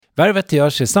Värvet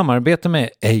görs i samarbete med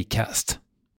Acast.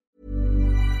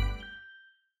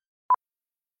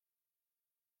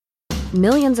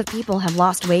 Millions of people have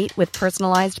lost weight with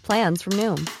personalized plans from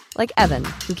Noom. Like Evan,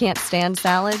 who can't stand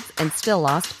salads and still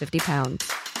lost 50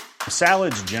 pounds.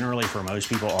 Salads generally for most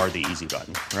people are the easy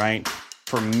button, right?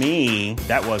 For me,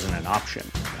 that wasn't an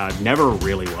option. I never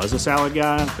really was a salad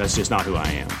guy. That's just not who I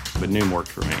am. But Noom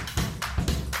worked for me.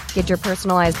 Get your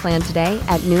personalized plan today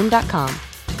at Noom.com.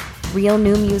 Real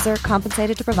Noom user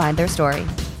compensated to provide their story.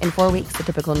 In 4 weeks, the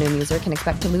typical Noom user can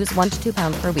expect to lose 1 to 2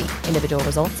 pounds per week. Individual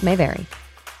results may vary.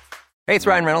 Hey, it's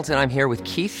Ryan Reynolds, and I'm here with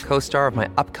Keith, co-star of my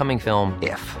upcoming film,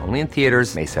 If, only in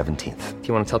theaters May 17th. Do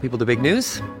you want to tell people the big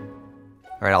news?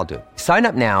 All right, I'll do it. Sign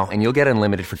up now and you'll get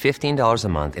unlimited for $15 a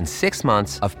month and 6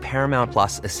 months of Paramount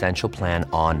Plus Essential Plan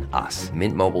on us.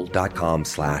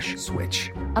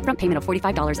 MintMobile.com/switch. Upfront payment of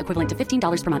 $45 equivalent to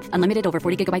 $15 per month. Unlimited over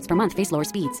 40 gigabytes per month. Face lower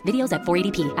speeds. Videos at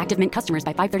 480p. Active Mint customers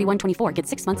by 531.24 get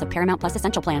 6 months of Paramount Plus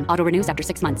Essential Plan. Auto renews after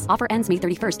 6 months. Offer ends May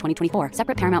 31st, 2024.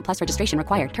 Separate Paramount Plus registration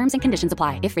required. Terms and conditions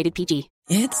apply if rated PG.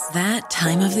 It's that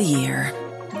time of the year.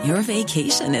 Your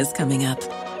vacation is coming up.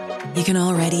 You can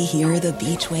already hear the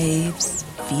beach waves,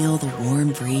 feel the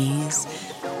warm breeze,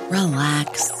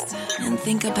 relax, and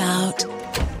think about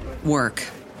work.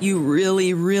 You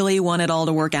really, really want it all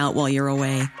to work out while you're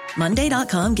away.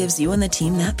 Monday.com gives you and the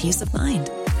team that peace of mind.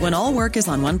 When all work is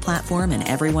on one platform and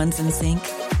everyone's in sync,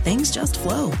 things just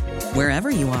flow.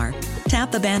 Wherever you are,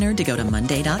 tap the banner to go to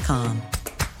Monday.com.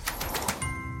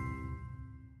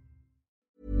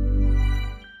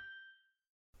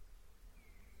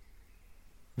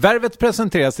 Värvet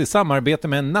presenteras i samarbete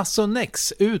med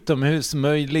Nasonex,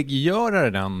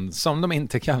 utomhusmöjliggöraren, som de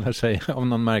inte kallar sig av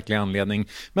någon märklig anledning.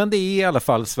 Men det är i alla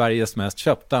fall Sveriges mest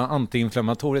köpta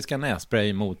antiinflammatoriska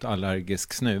nässpray mot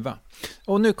allergisk snuva.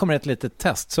 Och nu kommer ett litet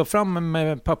test, så fram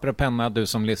med papper och penna du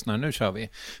som lyssnar, nu kör vi.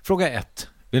 Fråga 1.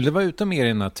 Vill du vara ute mer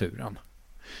i naturen?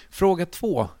 Fråga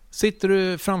 2. Sitter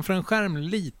du framför en skärm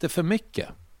lite för mycket?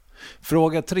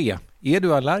 Fråga 3. Är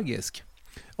du allergisk?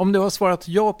 Om du har svarat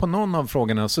ja på någon av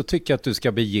frågorna så tycker jag att du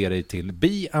ska bege dig till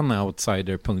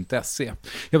beanoutsider.se.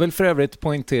 Jag vill för övrigt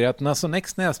poängtera att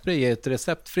Nasonex nässpray är ett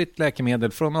receptfritt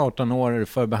läkemedel från 18 år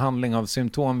för behandling av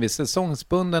symptom vid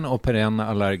säsongsbunden och perenn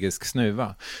allergisk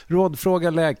snuva. Rådfråga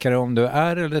läkare om du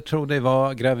är eller tror dig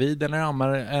vara gravid eller ammar,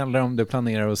 eller om du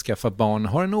planerar att skaffa barn,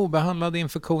 har en obehandlad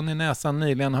infektion i näsan,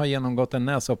 nyligen har genomgått en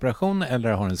näsoperation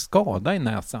eller har en skada i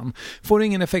näsan. Får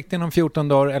ingen effekt inom 14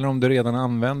 dagar eller om du redan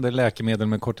använder läkemedel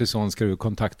med kortison ska du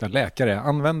kontakta läkare.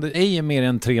 Använd ej mer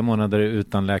än 3 månader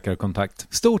utan läkarkontakt.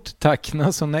 Stort tack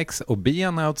Nasonex och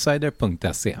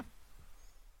beanoutsider.se.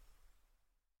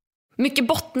 Mycket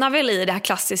bottnar väl i det här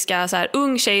klassiska så här,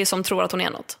 ung tjej som tror att hon är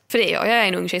något. För det är jag. Jag är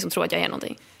en ung tjej som tror att jag är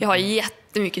någonting. Jag har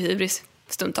jättemycket hybris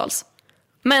stundtals.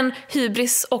 Men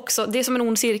hybris också, det är som en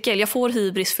ond cirkel. Jag får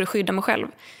hybris för att skydda mig själv.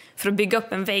 För att bygga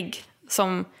upp en vägg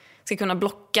som ska kunna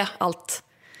blocka allt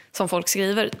som folk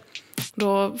skriver.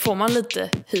 Då får man lite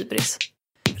hybris.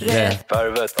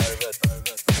 Rävvarvet.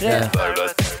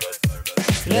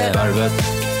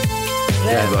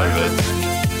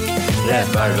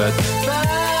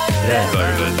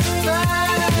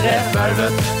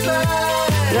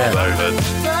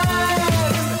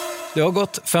 Det har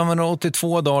gått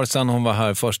 582 dagar sedan hon var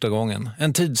här första gången.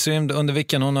 En tidsrymd under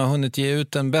vilken hon har hunnit ge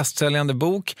ut en bästsäljande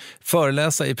bok,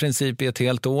 föreläsa i princip i ett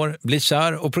helt år, bli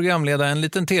kär och programleda en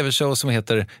liten tv-show som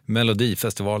heter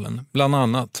Melodifestivalen, bland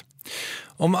annat.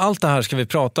 Om allt det här ska vi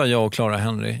prata, jag och Clara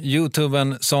Henry.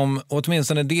 YouTubern som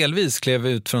åtminstone delvis klev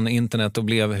ut från internet och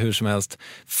blev hur som helst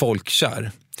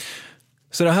folkkär.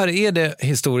 Så det här är det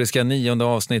historiska 9:e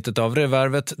avsnittet av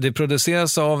Revärvet. Det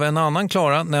produceras av en annan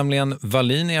Clara, nämligen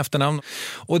Wallin i efternamn.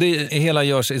 Och det hela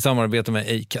görs i samarbete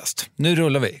med Acast. Nu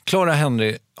rullar vi. Clara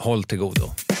Henry, håll till godo.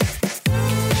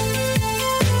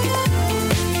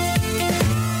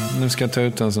 Nu ska jag ta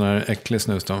ut en sån här äcklig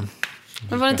snus då.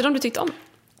 Men var det inte de du tyckte om?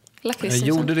 Jag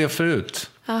gjorde det förut.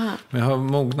 Aha. Men jag har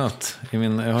mognat.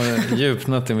 Jag har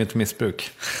djupnat i mitt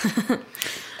missbruk.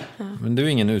 Men du är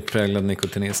ingen utpräglad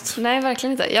nikotinist. Nej,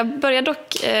 verkligen inte. Jag börjar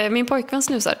dock, min pojkvän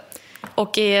snusar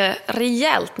och är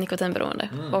rejält nikotinberoende.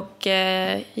 Och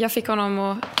jag fick honom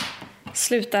att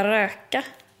sluta röka.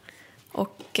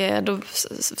 Och då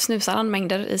snusar han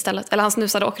mängder istället. Eller han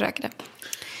snusade och rökade.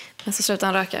 Men så slutade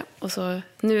han röka. Och så,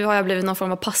 nu har jag blivit någon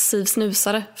form av passiv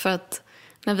snusare. För att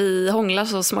när vi hånglar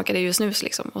så smakar det ju snus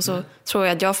liksom. Och så tror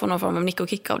jag att jag får någon form av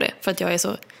nikokick av det. För att jag är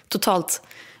så totalt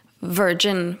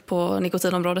virgin på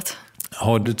nikotinområdet.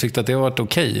 Har du tyckt att det har varit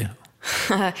okej?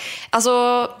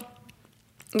 Alltså,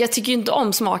 jag tycker ju inte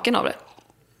om smaken av det.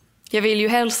 Jag vill ju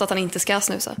helst att han inte ska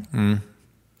snusa.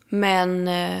 Men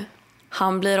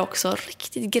han blir också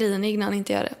riktigt grinig när han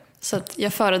inte gör det. Så att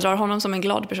jag föredrar honom som en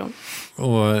glad person.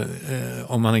 Och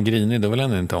om han är grinig, då vill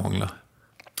han inte hångla.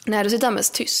 Nej, du sitter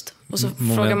mest tyst. Och så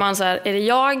frågar man så här, är det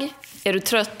jag? Är du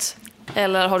trött?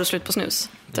 Eller har du slut på snus?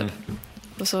 Typ.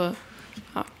 Och så,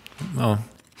 ja.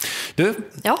 Du,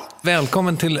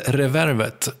 välkommen till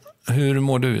Revervet. Hur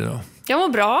mår du idag? Jag mår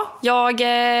bra. Jag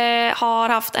har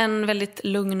haft en väldigt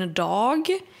lugn dag.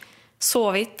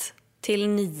 Sovit till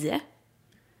 9.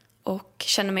 Och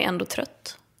känner mig ändå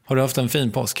trött. Har du haft en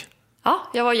fin påsk? Ja,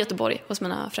 jag var i Göteborg hos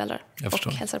mina föräldrar. Jag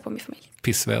förstår. Och hälsade på min familj.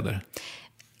 Pissväder.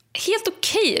 Helt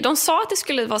okej. De sa att det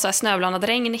skulle vara så här snöblandat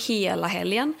regn hela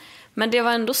helgen. Men det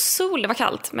var ändå sol. Det var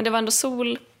kallt, men det var ändå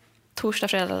sol torsdag,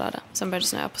 fredag, lördag. Sen började det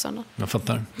snöa på söndag. Jag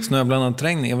fattar. Snöblandat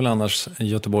regn är väl annars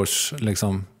Göteborgs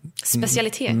liksom,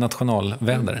 specialitet.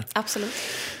 Nationalväder. Absolut.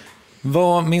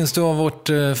 Vad minns du av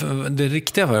det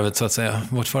riktiga värvet så att säga?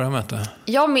 Vårt förra möte?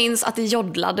 Jag minns att det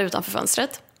joddlade utanför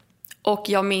fönstret. Och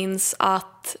jag minns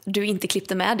att du inte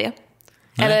klippte med det.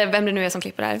 Nej. Eller vem det nu är som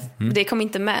klipper det här. Det kom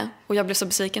inte med. Och jag blev så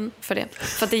besviken för det.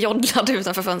 För att det joddlade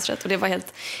utanför fönstret. Och det var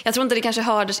helt... Jag tror inte det kanske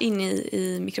hördes in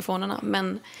i mikrofonerna.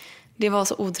 Men det var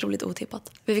så otroligt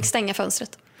otippat. Vi fick stänga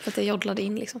fönstret. För att det joddlade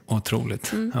in liksom.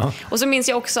 Otroligt. Ja. Och så minns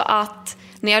jag också att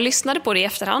när jag lyssnade på det i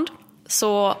efterhand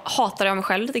så hatade jag mig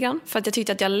själv lite grann. För att jag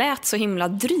tyckte att jag lät så himla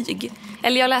dryg.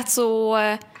 Eller jag lät så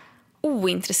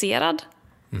ointresserad.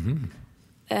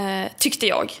 Tyckte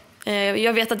jag.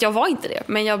 Jag vet att jag var inte det.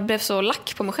 Men jag blev så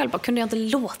lack på mig själv. Kunde jag inte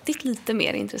låtit lite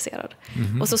mer intresserad?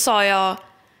 Och så sa jag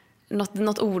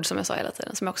något ord som jag sa hela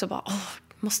tiden. Som jag också bara,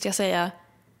 måste jag säga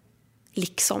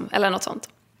liksom? Eller något sånt.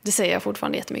 Det säger jag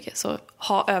fortfarande jättemycket. Så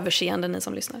ha överseende ni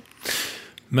som lyssnar.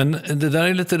 Men det där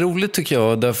är lite roligt tycker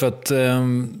jag. Därför att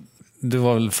du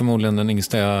var väl förmodligen den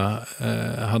yngsta jag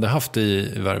hade haft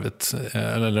i värvet.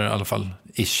 Eller i alla fall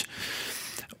ish.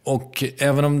 Och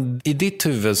även om i ditt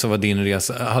huvud så var din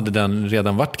resa, hade den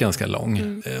redan varit ganska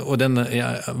lång. Och den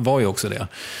var ju också det.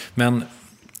 Men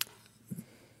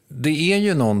det är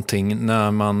ju någonting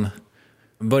när man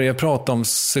börjar prata om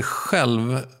sig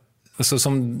själv. Alltså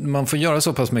som man får göra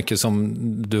så pass mycket som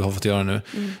du har fått göra nu.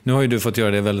 Nu har ju du fått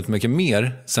göra det väldigt mycket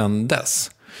mer sedan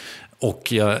dess.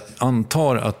 Och jag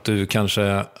antar att du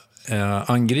kanske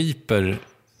angriper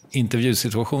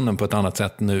intervjusituationen på ett annat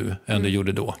sätt nu än du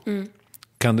gjorde då.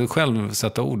 Kan du själv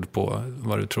sätta ord på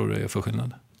vad du tror det är för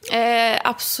skillnad?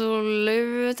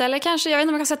 Absolut. Eller kanske, jag vet inte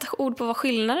om man kan sätta ord på vad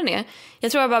skillnaden är.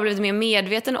 Jag tror jag bara blivit mer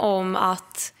medveten om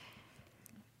att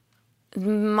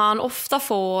man ofta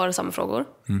får samma frågor.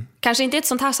 Kanske inte i ett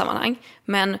sånt här sammanhang,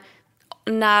 men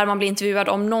när man blir intervjuad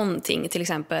om någonting, till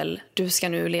exempel du ska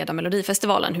nu leda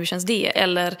Melodifestivalen, hur känns det?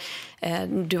 Eller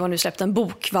du har nu släppt en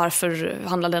bok, varför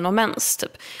handlar den om mens?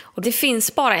 Typ. Och det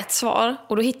finns bara ett svar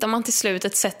och då hittar man till slut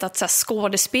ett sätt att så här,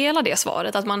 skådespela det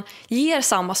svaret. Att man ger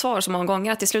samma svar så många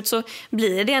gånger att till slut så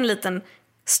blir det en liten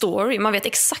story. Man vet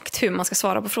exakt hur man ska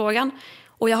svara på frågan.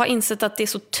 Och jag har insett att det är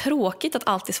så tråkigt att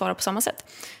alltid svara på samma sätt.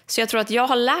 Så jag tror att jag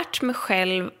har lärt mig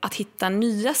själv att hitta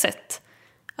nya sätt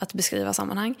att beskriva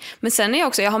sammanhang. Men sen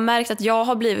är jag har märkt att jag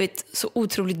har blivit så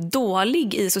otroligt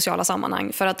dålig i sociala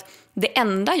sammanhang. För att det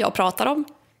enda jag pratar om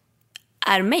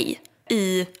är mig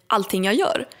i allting jag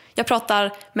gör. Jag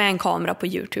pratar med en kamera på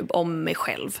YouTube om mig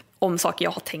själv. Om saker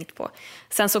jag har tänkt på.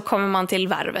 Sen så kommer man till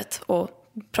värvet och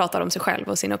pratar om sig själv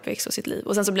och sin uppväxt och sitt liv.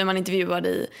 Och sen så blir man intervjuad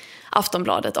i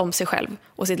Aftonbladet om sig själv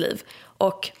och sitt liv.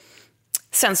 Och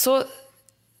sen så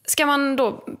ska man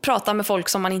då prata med folk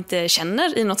som man inte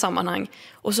känner i något sammanhang.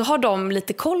 Och så har de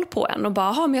lite koll på en och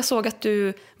bara, men jag såg att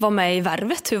du var med i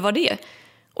värvet, hur var det?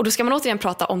 Och då ska man återigen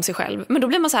prata om sig själv. Men då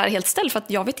blir man så här helt ställd för att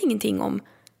jag vet ingenting om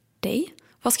dig.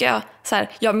 Vad ska jag, så här,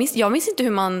 jag minns inte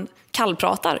hur man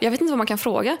kallpratar. Jag vet inte vad man kan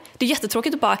fråga. Det är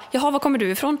jättetråkigt att bara, jaha, var kommer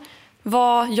du ifrån?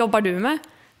 Vad jobbar du med?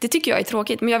 Det tycker jag är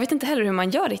tråkigt, men jag vet inte heller hur man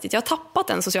gör riktigt. Jag har tappat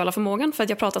den sociala förmågan för att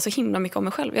jag pratar så himla mycket om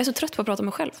mig själv. Jag är så trött på att prata om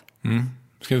mig själv.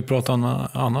 Ska vi prata om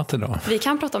något annat idag? Vi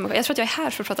kan prata om mig själv. Jag tror att jag är här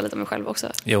för att prata lite om mig själv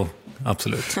också. Jo,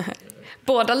 absolut.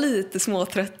 Båda lite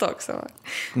småtrötta också.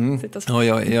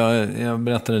 Ja, jag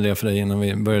berättade det för dig innan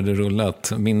vi började rulla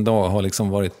att min dag har liksom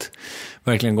varit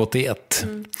verkligen gått i ett.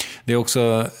 Det är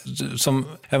också som,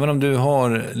 även om du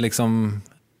har liksom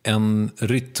en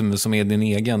rytm som är din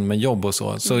egen med jobb och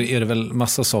så är det väl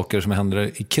massa saker som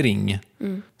händer i kring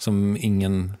som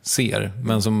ingen ser,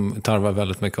 men som tarvar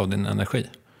väldigt mycket av din energi.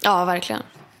 Ja, verkligen.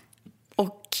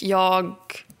 Och jag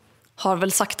har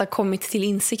väl sakta kommit till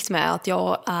insikt med att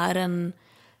jag är en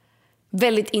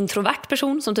väldigt introvert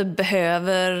person som typ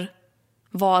behöver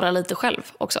vara lite själv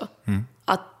också.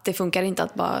 Att det funkar inte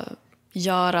att bara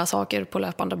göra saker på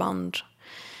löpande band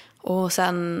och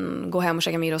sen gå hem och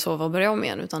käka middag och sova och börja om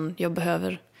igen, utan jag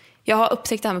behöver Jag har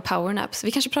upptäckt det här med powernaps.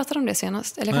 Vi kanske pratade om det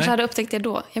senast. Eller jag kanske hade upptäckt det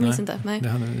då. Jag minns inte. Nej.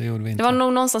 Det gjorde vi inte. Det var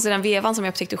nog någonstans i den vevan som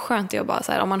jag upptäckte hur skönt det är att bara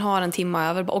så här, om man har en timme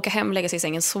över, bara åka hem, lägga sig i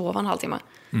sängen, sova en halvtimme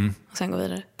och sen gå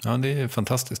vidare. Ja, det är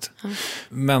fantastiskt.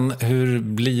 Men hur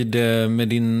blir det med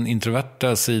din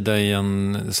introverta sida i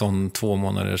en sån 2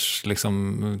 månaders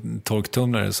liksom,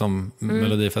 torktumlare som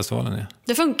Melodifestivalen är?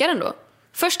 Det funkar ändå.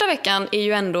 Första veckan är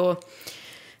ju ändå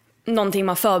någonting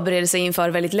man förbereder sig inför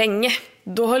väldigt länge.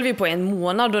 Då höll vi på 1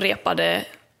 månad och repade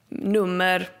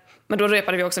nummer. Men då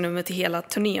repade vi också nummer till hela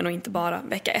turnén och inte bara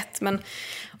vecka 1. Men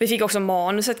vi fick också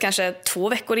manuset kanske 2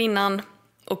 veckor innan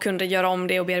och kunde göra om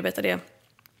det och bearbeta det.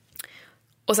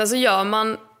 Och sen så gör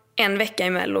man 1 vecka i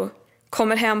Mello.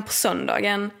 Kommer hem på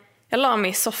söndagen. Jag la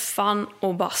mig i soffan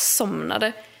och bara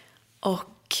somnade.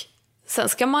 Och sen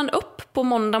ska man upp på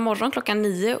måndag morgon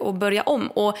 9:00 och börja om.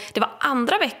 Och det var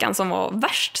andra veckan som var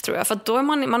värst, tror jag. För att då är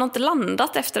man har inte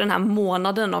landat efter den här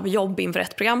månaden av jobb inför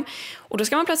ett program. Och då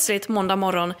ska man plötsligt måndag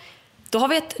morgon, då har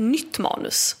vi ett nytt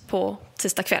manus på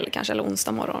tisdag kväll kanske, eller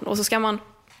onsdag morgon. Och så ska man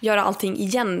göra allting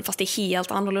igen, fast det är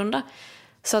helt annorlunda.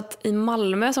 Så att i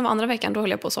Malmö som var andra veckan, då höll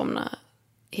jag på att somna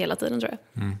hela tiden, tror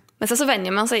jag. Men sen så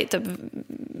vänjer man sig, typ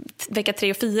vecka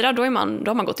 3 och 4, då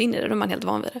har man gått in i det, då är man helt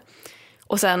van vid det.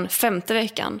 Och sen 5:e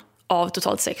veckan av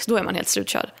totalt 6, då är man helt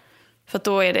slutkörd. För att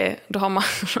då har man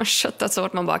köttat så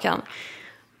hårt man bara kan.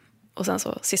 Och sen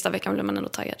så sista veckan blir man ändå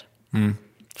taggad.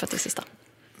 För att det är sista.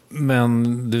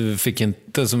 Men du fick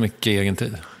inte så mycket egen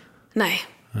tid? Nej.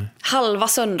 Halva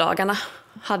söndagarna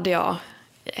hade jag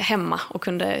hemma och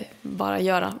kunde bara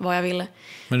göra vad jag ville.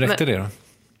 Men räckte det då?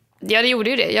 Ja, det gjorde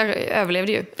ju det. Jag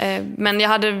överlevde ju. Men det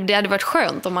hade varit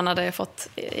skönt om man hade fått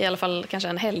i alla fall kanske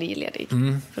en helg ledig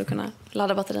för att kunna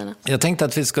ladda batterierna. Jag tänkte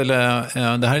att vi skulle...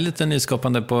 det här är lite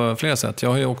nyskapande på flera sätt. Jag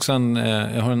har ju också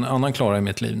jag har en annan Klara i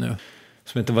mitt liv nu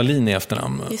som heter Wallin i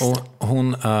efternamn. Och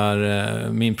hon är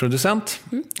min producent.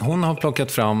 Hon har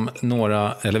plockat fram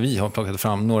vi har plockat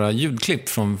fram några ljudklipp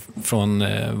från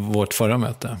vårt förra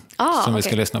möte som vi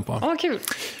ska lyssna på. Kul.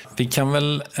 Vi kan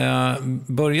väl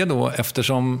börja då,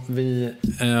 eftersom vi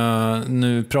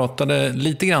nu pratade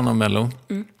lite grann om Mello.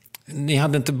 Ni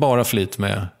hade inte bara flyt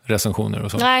med recensioner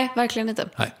och så. Nej, verkligen inte.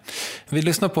 Nej. Vi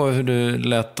lyssnar på hur du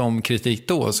lät om kritik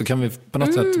då, så kan vi på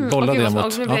något sätt bolla det mot...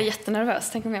 Och så blir jag jättenervös.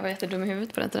 Tänk om jag var jättedum i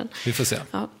huvudet på den tiden. Vi får se.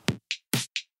 Ja.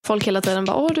 Folk hela tiden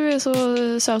bara, du är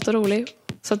så söt och rolig.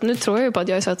 Så att nu tror jag ju på att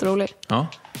jag är söt och rolig. Ja.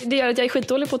 Det gör att jag är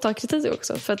skitdålig på att ta kritik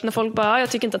också. För att när folk bara, jag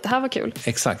tycker inte att det här var kul.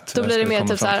 Exakt. Då blir det mer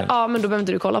typ så här, men då behöver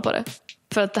inte du kolla på det.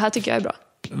 För att det här tycker jag är bra.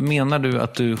 Menar du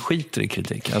att du skiter i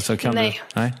kritik? Alltså, Nej,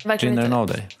 verkligen inte. inte. Av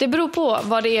dig? Det beror på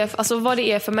vad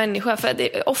det är för människa.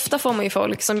 För ofta får man ju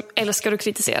folk som älskar att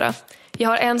kritisera. Jag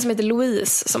har en som heter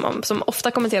Louise som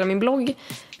ofta kommenterar min blogg.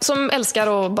 Som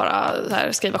älskar att bara så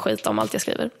här, skriva skit om allt jag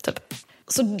skriver. Typ.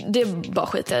 Så det bara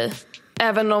skiter jag i.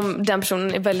 Även om den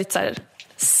personen är väldigt så här,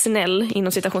 snäll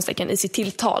inom citationstecken i sitt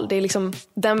tilltal. Det är liksom,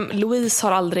 Louise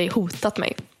har aldrig hotat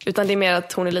mig. Utan det är mer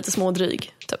att hon är lite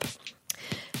smådryg. Typ.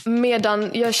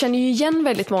 Medan jag känner ju igen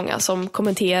väldigt många som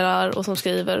kommenterar och som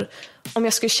skriver. Om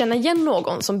jag skulle känna igen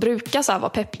någon som brukar så här vara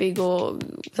peppig och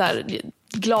så här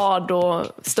glad och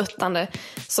stöttande,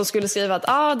 som skulle skriva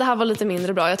att det här var lite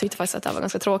mindre bra, jag tyckte faktiskt att det här var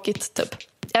ganska tråkigt typ.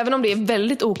 Även om det är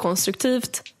väldigt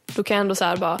okonstruktivt, då kan jag ändå så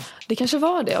här bara, det kanske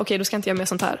var det, okej, då ska jag inte göra mer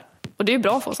sånt här. Och det är ju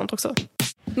bra för sånt också.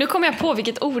 Nu kommer jag på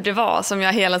vilket ord det var som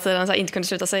jag hela tiden så här inte kunde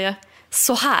sluta säga.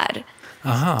 Så här.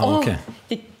 Aha, okej.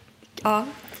 Ja.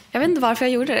 Jag vet inte varför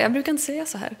jag gjorde det. Jag brukar inte säga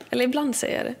så här. Eller ibland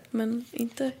säger jag det. Men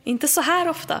inte så här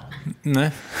ofta.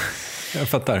 Nej, jag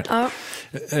fattar. Ja.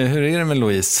 Hur är det med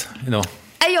Louise idag?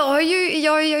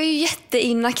 Jag är ju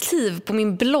jätteinaktiv på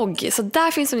min blogg. Så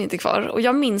där finns hon inte kvar. Och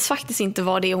jag minns faktiskt inte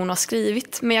vad det är hon har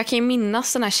skrivit. Men jag kan ju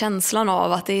minnas den här känslan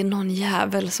av att det är någon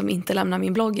jävel som inte lämnar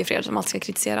min blogg i fred, som alltid ska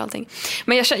kritisera allting.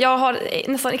 Men jag har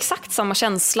nästan exakt samma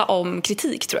känsla om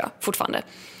kritik, tror jag, fortfarande.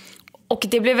 Och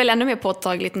det blev väl ännu mer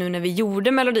påtagligt nu när vi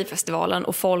gjorde Melodifestivalen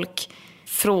och folk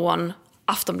från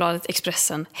Aftonbladet,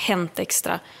 Expressen, Hänt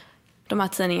Extra, de här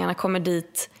tidningarna kommer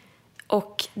dit.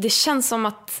 Och det känns som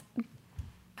att...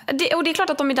 Och det är klart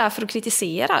att de är där för att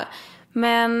kritisera.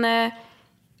 Men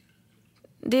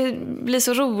det blir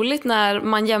så roligt när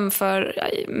man jämför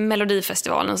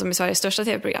Melodifestivalen, som är Sveriges största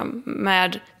tv-program,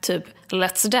 med typ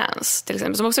Let's Dance till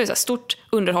exempel, som också är ett så här stort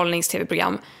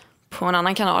underhållnings-tv-program på en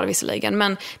annan kanal visserligen,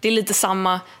 men det är lite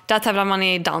samma. Där tävlar man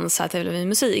i dans, här tävlar vi i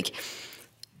musik.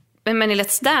 Men i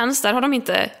Let's Dance, där har de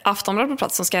inte Aftonbladet på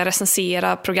plats som ska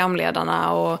recensera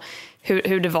programledarna och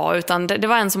hur det var, utan det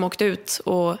var en som åkte ut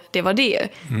och det var det.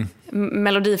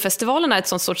 Melodifestivalen är ett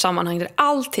sånt stort sammanhang där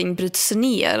allting bryts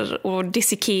ner och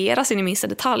dissekeras in i minsta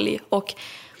detalj. Och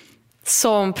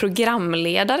som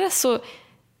programledare så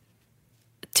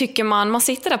tycker man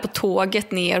sitter där på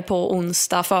tåget ner på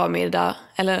onsdag förmiddag,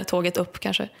 eller tåget upp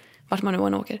kanske, vart man nu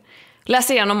än åker,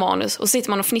 läser igenom manus och sitter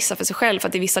man och fnissar för sig själv för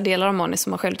att det är vissa delar av manus som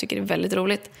man själv tycker är väldigt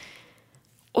roligt.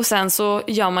 Och sen så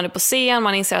gör man det på scen,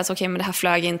 man inser att okej, men det här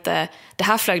flög inte, det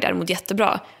här flög däremot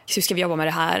jättebra, hur ska vi jobba med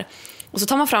det här? Och så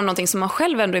tar man fram någonting som man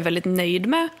själv ändå är väldigt nöjd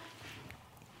med.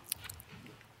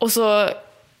 Och så,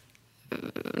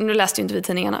 nu läste ju inte vi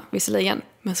tidningarna visserligen,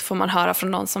 men så får man höra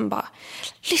från någon som bara,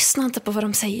 lyssna inte på vad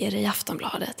de säger i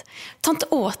Aftonbladet, ta inte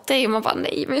åt dig. Och man bara,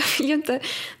 nej, men jag vill ju inte,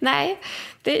 nej,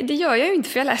 det gör jag ju inte,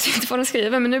 för jag läser inte vad de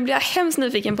skriver, men nu blir jag hemskt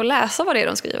nyfiken på att läsa vad det är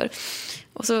de skriver.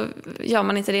 Och så gör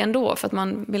man inte det ändå, för att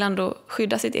man vill ändå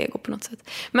skydda sitt ego på något sätt.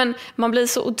 Men man blir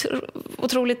så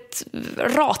otroligt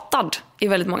ratad i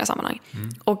väldigt många sammanhang.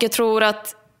 Och jag tror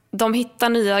att de hittar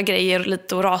nya grejer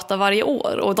lite att rata varje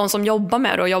år. Och de som jobbar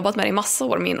med det och jobbat med det i massa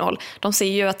år med innehåll, de ser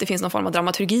ju att det finns någon form av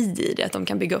dramaturgi i det. Att de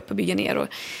kan bygga upp och bygga ner.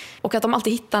 Och att de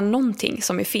alltid hittar någonting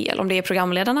som är fel. Om det är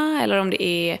programledarna eller om det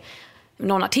är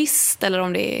någon artist eller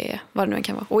om det är vad det nu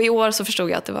kan vara. Och i år så förstod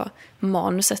jag att det var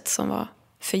manuset som var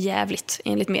för jävligt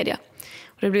enligt media.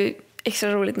 Och det blev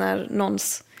extra roligt när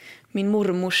min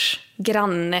mormors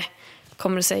granne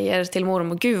kommer och säger till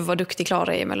mormor, gud vad duktig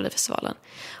Klara är i Melodifestivalen.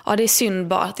 Ja, det är synd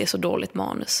bara att det är så dåligt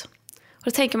manus. Och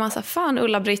då tänker man så här, fan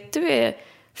Ulla-Britt, du är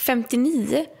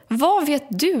 59. Vad vet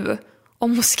du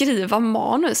om att skriva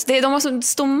manus? De har så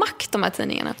stor makt, de här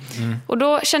tidningarna. Och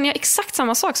då känner jag exakt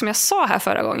samma sak som jag sa här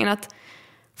förra gången, att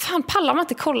fan, pallar man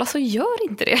inte kolla så gör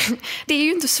inte det. Det är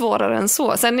ju inte svårare än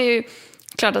så. Sen är ju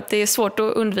klart att det är svårt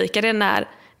att undvika det när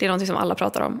det är något som alla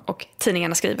pratar om och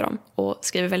tidningarna skriver om och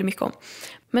skriver väldigt mycket om.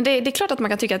 Men det är klart att man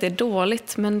kan tycka att det är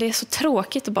dåligt, men det är så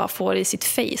tråkigt att bara få det i sitt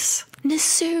face. Ni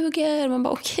suger! Man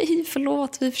bara okej,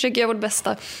 förlåt, vi försöker göra vårt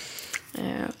bästa.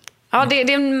 Ja, det är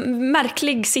en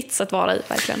märklig sits att vara i,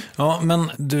 verkligen. Ja,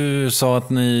 men du sa att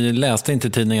ni läste inte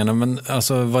tidningarna, men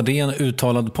alltså, var det en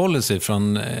uttalad policy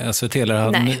från SVT? Eller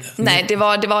hade Nej, det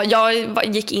var, jag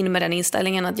gick in med den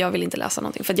inställningen att jag vill inte läsa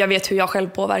någonting. För att jag vet hur jag själv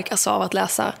påverkas av att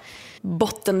läsa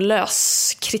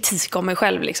bottenlös kritik om mig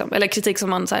själv. Liksom. Eller kritik som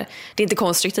man, så här, det är inte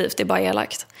konstruktivt, det är bara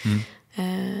elakt.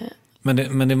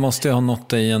 Men det måste ju ha nått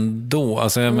dig ändå.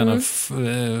 Alltså jag menar,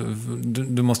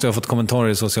 du måste ju ha fått kommentarer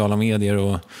i sociala medier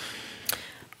och...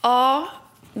 Ja,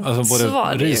 alltså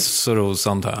både ris och ros,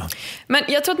 antar jag. Men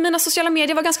jag tror att mina sociala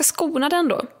medier var ganska skonade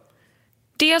ändå.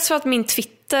 Dels för att min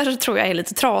Twitter tror jag är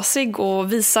lite trasig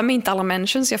och visar mig inte alla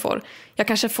mentions jag får. Jag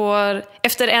kanske får,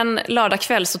 efter en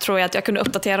lördagkväll så tror jag att jag kunde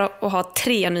uppdatera och ha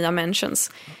 3 nya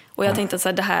mentions. Och jag tänkte att så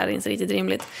här, det här är inte riktigt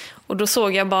rimligt. Och då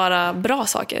såg jag bara bra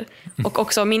saker. Och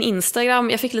också min Instagram,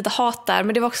 jag fick lite hat där,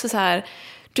 men det var också så här,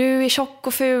 du är tjock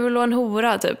och ful och en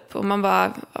hora typ. Och man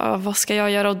bara, vad ska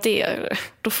jag göra åt det?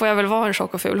 Då får jag väl vara en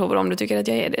tjock och ful hora om du tycker att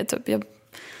jag är det typ.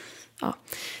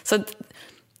 Så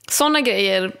sådana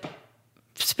grejer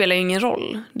spelar ju ingen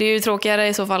roll. Det är ju tråkigare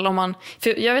i så fall om man...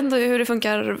 För jag vet inte hur det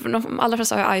funkar. De allra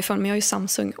flesta har iPhone, men jag har ju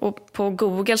Samsung. Och på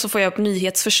Google så får jag upp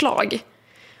nyhetsförslag.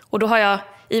 Och då har jag,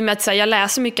 i och med att så här, jag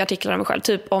läser mycket artiklar om mig själv,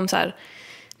 typ om så här,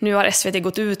 nu har SVT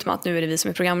gått ut med att nu är det vi som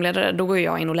är programledare. Då går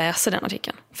jag in och läser den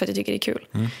artikeln för att jag tycker det är kul.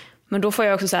 Men då får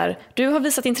jag också så här, du har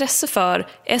visat intresse för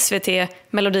SVT,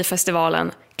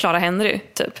 Melodifestivalen, Clara Henry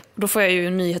typ. Då får jag ju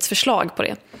nyhetsförslag på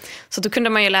det. Så då kunde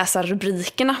man ju läsa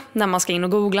rubrikerna när man ska in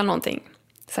och googla någonting.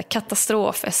 Så här,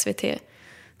 katastrof, SVT,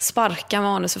 sparka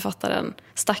manusförfattaren,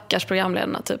 stackars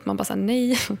programledarna typ. Man bara så här,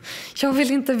 nej, jag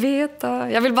vill inte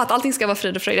veta. Jag vill bara att allting ska vara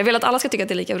frid och fröjd. Jag vill att alla ska tycka att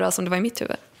det är lika bra som det var i mitt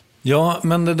huvud. Ja,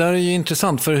 men det där är ju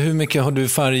intressant, för hur mycket har du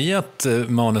färgat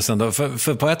manusen då?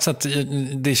 För på ett sätt,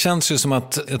 det känns ju som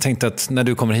att jag tänkte att när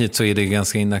du kommer hit så är det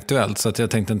ganska inaktuellt, så att jag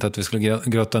tänkte inte att vi skulle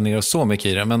grotta ner oss så mycket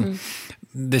i det, men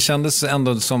det kändes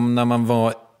ändå som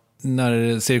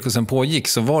när cirkusen pågick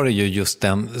så var det ju just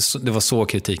det var så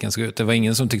kritiken såg ut. Det var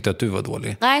ingen som tyckte att du var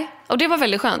dålig. Nej, och det var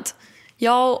väldigt skönt.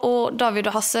 Jag och David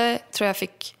och Hasse tror jag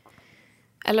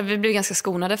vi blev ganska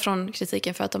skonade från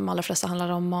kritiken för att de allra flesta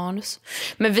handlade om manus.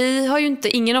 Men vi har ju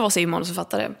ingen av oss är ju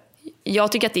manusförfattare.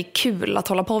 Jag tycker att det är kul att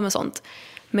hålla på med sånt.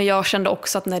 Men jag kände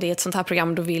också att när det är ett sånt här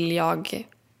program, då vill jag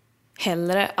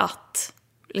hellre att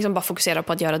liksom bara fokusera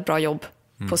på att göra ett bra jobb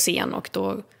på scen. Och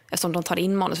då, eftersom de tar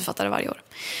in manusförfattare varje år,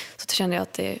 så kände jag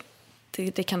att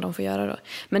det kan de få göra då.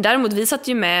 Men däremot, vi satt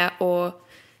ju med och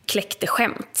kläckte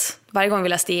skämt. Varje gång vi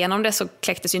läste igenom det så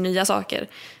kläcktes ju nya saker.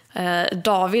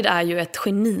 David är ju ett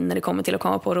geni när det kommer till att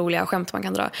komma på roliga skämt man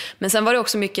kan dra. Men sen var det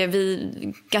också mycket,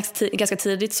 ganska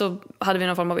tidigt så hade vi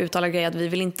någon form av uttalad grej att vi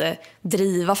vill inte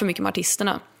driva för mycket med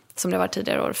artisterna som det var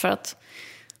tidigare år, för att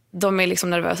de är liksom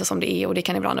nervösa som det är, och det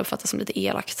kan ibland uppfattas som lite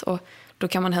elakt, och då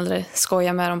kan man hellre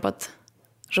skoja med dem på ett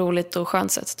roligt och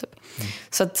skönt sätt typ.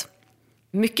 Så att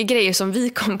mycket grejer som vi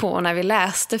kom på när vi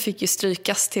läste fick ju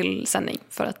strykas till sändning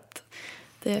för att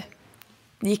det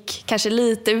gick kanske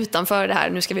lite utanför det här.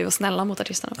 Nu ska vi vara snälla mot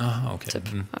artisterna. Aha, okay. Typ.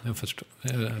 Jag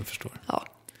förstår. Ja.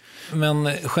 Men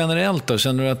generellt då,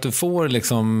 känner du att du får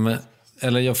liksom,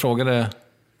 eller jag frågade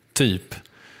typ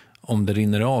om det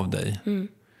rinner av dig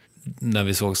när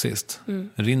vi såg sist.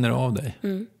 Rinner det av dig?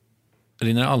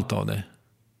 Rinner allt av dig?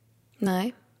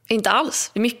 Nej, inte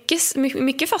alls.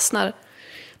 Mycket fastnar.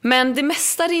 Men det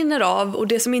mesta rinner av, och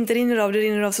det som inte rinner av, det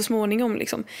rinner av så småningom.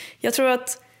 Liksom. Jag tror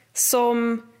att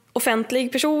som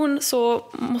offentlig person så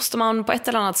måste man på ett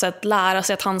eller annat sätt lära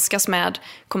sig att handskas med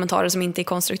kommentarer som inte är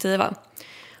konstruktiva.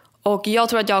 Och jag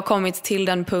tror att jag har kommit till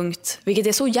den punkt, vilket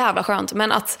är så jävla skönt,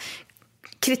 men att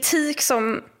kritik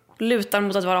som lutar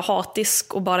mot att vara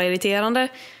hatisk och bara irriterande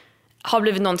har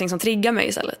blivit någonting som triggar mig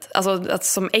istället. Alltså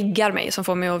som äggar mig, som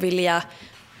får mig att vilja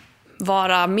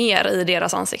vara mer i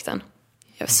deras ansikten.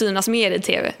 Jag synas mer i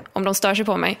tv. Om de stör sig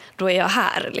på mig, då är jag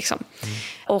här liksom.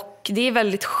 Och det är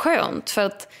väldigt skönt, för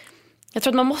att jag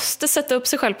tror att man måste sätta upp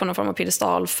sig själv på någon form av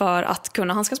piedestal för att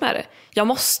kunna handskas med det. Jag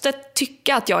måste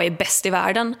tycka att jag är bäst i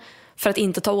världen för att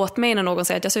inte ta åt mig när någon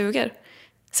säger att jag suger.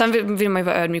 Sen vill man ju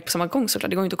vara ödmjuk på samma gång, så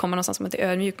det går inte att komma någonstans som att det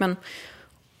är ödmjuk, men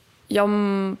jag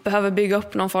behöver bygga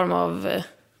upp någon form av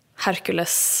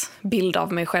Herkules-bild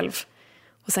av mig själv.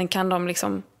 Och sen kan de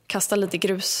liksom kasta lite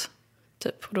grus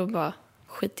typ, och då bara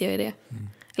skiter jag i det.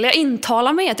 Eller jag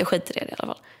intalar mig att jag skiter i det i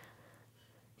alla fall.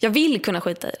 Jag vill kunna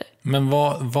skita i det. Men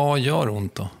vad gör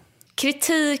ont då?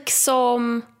 Kritik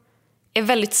som är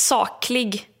väldigt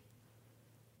saklig.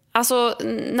 Alltså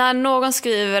när någon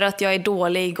skriver att jag är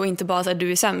dålig och inte bara att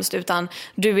du är sämst, utan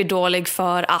du är dålig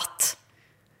för att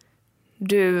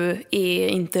du är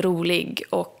inte rolig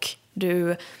och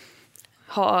du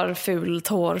har fult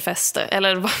hårfäste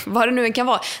eller vad det nu än kan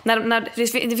vara. Det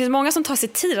finns många som tar sig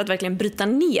tid att verkligen bryta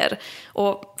ner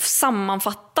och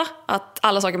sammanfatta att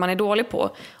alla saker man är dålig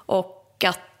på, och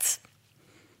att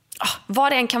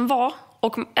vad det än kan vara.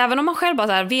 Och även om man själv bara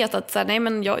så här vet att så här, nej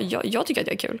men jag tycker att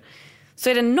jag är kul, så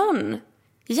är det någon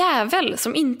jävel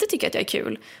som inte tycker att jag är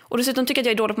kul och dessutom tycker att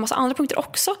jag är dålig på massa andra punkter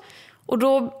också. Och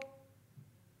då,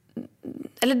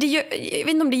 eller jag vet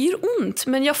inte om det gör ont,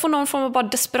 men jag får någon form av bara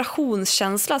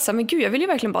desperationskänsla. Så här, men gud, jag vill ju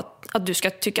verkligen bara att du ska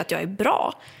tycka att jag är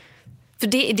bra. För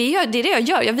det är det jag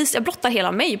gör. Jag blottar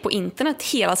hela mig på internet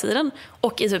hela tiden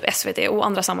och i typ SVT och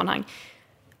andra sammanhang.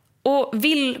 Och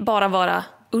vill bara vara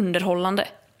underhållande.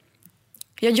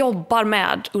 Jag jobbar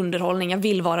med underhållning, jag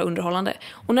vill vara underhållande.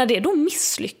 Och när det då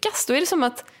misslyckas, då är det som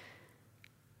att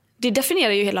det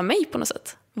definierar ju hela mig på något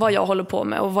sätt. Vad jag håller på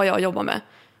med och vad jag jobbar med.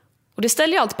 Och det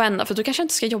ställer jag allt på ända, för då kanske jag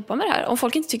inte ska jobba med det här. Om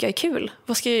folk inte tycker jag är kul,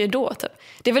 vad ska jag göra då? Typ?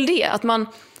 Det är väl det, att man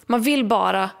vill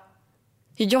bara...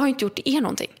 Jag har inte gjort det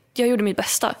någonting. Jag gjorde mitt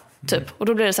bästa, typ. Och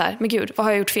då blir det så här, men gud, vad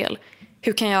har jag gjort fel?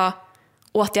 Hur kan jag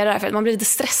åtgärda det här? Man blir lite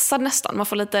stressad nästan. Man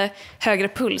får lite högre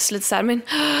puls, lite så här, men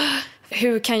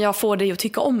hur kan jag få dig att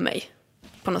tycka om mig?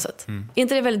 På något sätt. Är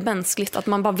inte det väldigt mänskligt att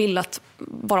man bara vill att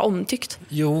vara omtyckt?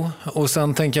 Jo, och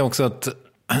sen tänker jag också att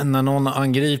när någon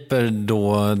angriper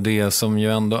då det som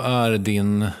ju ändå är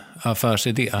din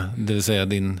affärsidé, det vill säga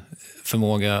din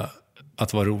förmåga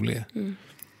att vara rolig.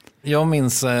 Jag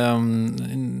minns,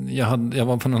 jag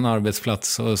var på någon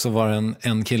arbetsplats och så var det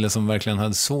en kille som verkligen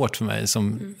hade svårt för mig,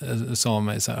 som sa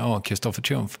mig så här, Kristoffer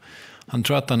Triumf, han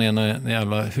tror att han är en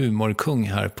jävla humorkung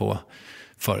här på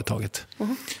företaget.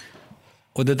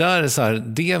 Och det där är så här,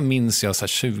 det minns jag så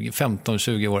här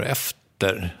 15-20 år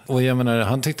efter. Och jag menar,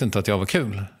 han tyckte inte att jag var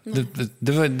kul.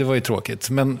 Det var ju tråkigt.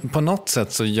 Men på något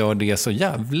sätt så gör det så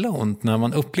jävla ont när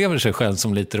man upplever sig själv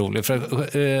som lite rolig. För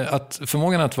att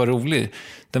förmågan att vara rolig,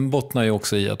 den bottnar ju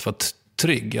också i att vara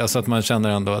trygg. Alltså att man känner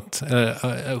ändå att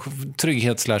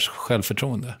trygghet /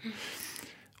 självförtroende.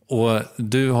 Och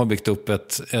du har byggt upp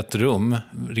ett rum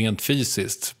rent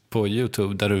fysiskt på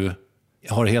YouTube där du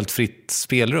har helt fritt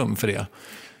spelrum för det.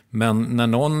 Men när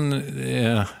någon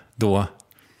då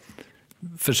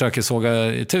försöker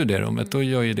såga itu det rummet, då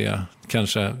gör ju det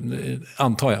kanske,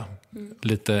 antar jag,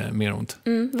 lite mer ont.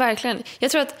 Verkligen.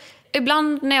 Jag tror att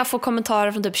ibland när jag får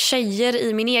kommentarer från typ tjejer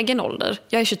i min egen ålder,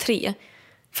 jag är 23,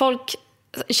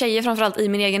 tjejer framförallt i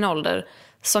min egen ålder,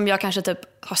 som jag kanske typ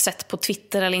har sett på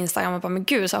Twitter eller Instagram och bara, men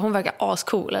gud, så här, hon verkar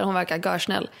ascool eller hon verkar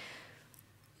görsnäll.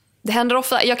 Det händer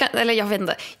ofta, jag vet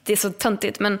inte, det är så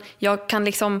töntigt, men jag kan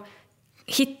liksom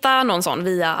hitta någon sån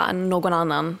via någon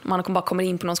annan. Man bara kommer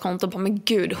in på någons konto och bara, men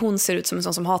gud, hon ser ut som en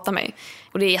sån som hatar mig.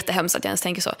 Och det är jättehemskt att jag ens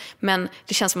tänker så. Men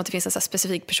det känns som att det finns en så här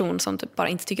specifik person som typ bara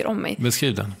inte tycker om mig.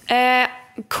 Beskriv den.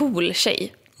 Cool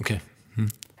tjej. Okej.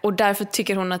 Och därför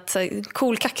tycker hon att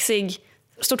cool, kaxig,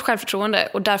 stort självförtroende.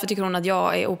 Och därför tycker hon att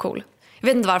jag är ocool. Jag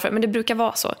vet inte varför, men det brukar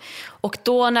vara så. Och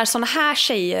då när såna här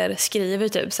tjejer skriver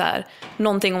typ så här,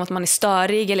 någonting om att man är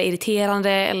störig eller irriterande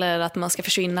eller att man ska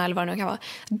försvinna eller vad det nu kan vara,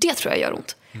 det tror jag gör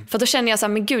ont. För då känner jag så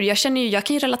här, men gud, jag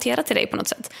kan ju relatera till dig på något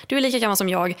sätt. Du är lika gammal som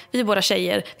jag, vi är båda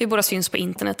tjejer, vi båda syns på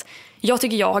internet. Jag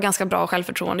tycker jag har ganska bra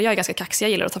självförtroende, jag är ganska kaxig,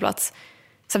 jag gillar att ta plats.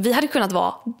 Så vi hade kunnat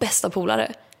vara bästa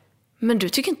polare. Men du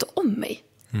tycker inte om mig.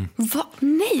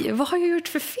 Nej, vad har jag gjort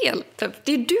för fel? Typ.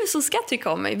 Det är du som ska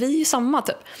tycka om mig. Vi är ju samma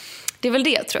typ. Det är väl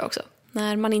det, tror jag också.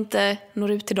 När man inte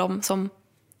når ut till dem som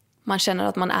man känner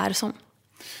att man är som.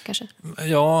 Kanske.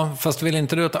 Ja, fast vill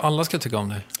inte du att alla ska tycka om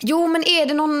dig? Jo, men är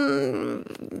det någon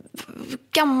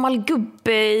gammal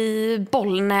gubbe i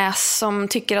Bollnäs som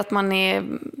tycker att man är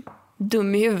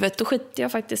dum i huvudet, då skiter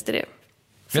jag faktiskt i det.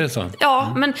 Är det så?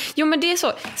 Ja, men det är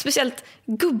så. Speciellt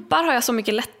gubbar har jag så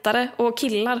mycket lättare, och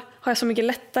killar har jag så mycket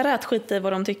lättare att skita i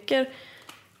vad de tycker.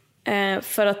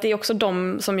 För att det är också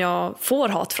de som jag får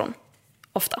hat från,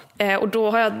 ofta. Och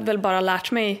då har jag väl bara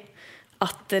lärt mig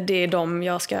att det är de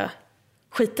jag ska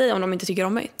skita i om de inte tycker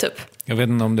om mig, typ. Jag vet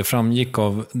inte om det framgick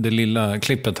av det lilla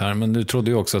klippet här, men du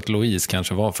trodde ju också att Louise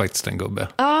kanske var faktiskt en gubbe.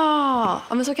 Ja,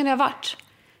 men så kan det ha varit.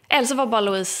 Eller så var bara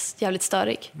Louise jävligt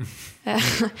störig.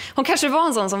 Hon kanske var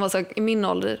en sån som var så i min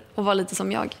ålder och var lite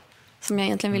som jag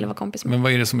egentligen ville vara kompis med. Men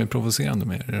vad är det som är provocerande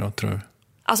med det då, tror du?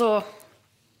 Alltså,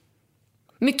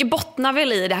 mycket bottnar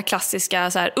väl i det här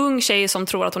klassiska så här, ung tjej som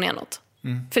tror att hon är något.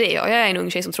 För det är jag är en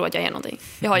ung tjej som tror att jag är någonting.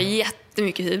 Jag har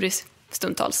jättemycket hybris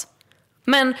stundtals.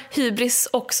 Men hybris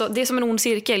också, det är som en ond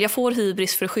cirkel. Jag får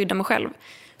hybris för att skydda mig själv.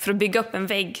 För att bygga upp en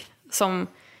vägg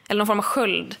eller någon form av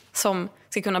sköld som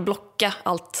ska kunna blocka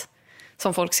allt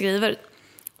som folk skriver.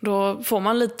 Då får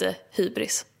man lite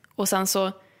hybris. Och sen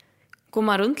så går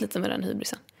man runt lite med den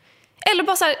hybrisen. Eller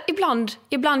bara så här,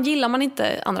 ibland gillar man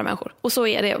inte andra människor. Och så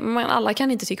är det. Men alla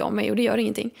kan inte tycka om mig och det gör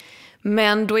ingenting.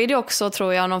 Men då är det också,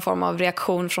 tror jag, någon form av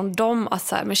reaktion från dem att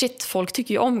så här, men shit, folk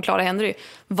tycker ju om Clara Henry.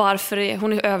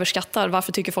 Hon är överskattad,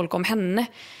 varför tycker folk om henne?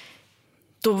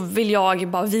 Då vill jag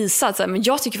bara visa att så här, men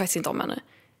jag tycker faktiskt inte om henne.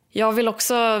 Jag vill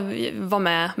också vara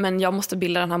med, men jag måste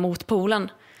bilda den här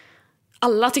motpolen.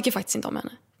 Alla tycker faktiskt inte om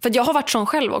henne. För jag har varit sån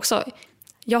själv också.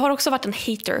 Jag har också varit en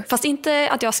hater. Fast inte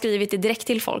att jag har skrivit det direkt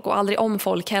till folk och aldrig om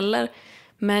folk heller.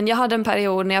 Men jag hade en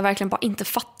period när jag verkligen bara inte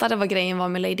fattade vad grejen var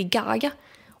med Lady Gaga.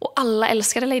 Och alla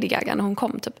älskade Lady Gaga när hon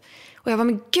kom typ. Och jag var,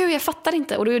 men gud, jag fattar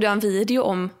inte. Och då gjorde jag en video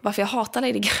om varför jag hatar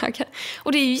Lady Gaga.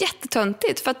 Och det är ju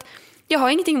jättetöntigt, för att jag har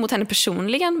ingenting emot henne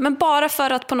personligen. Men bara för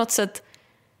att på något sätt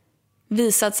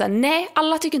visa att så här, nej,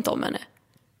 alla tycker inte om henne.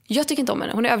 Jag tycker inte om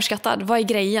henne, hon är överskattad. Vad är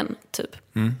grejen, typ?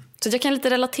 Så jag kan lite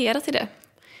relatera till det.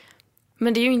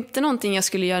 Men det är ju inte någonting jag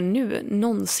skulle göra nu,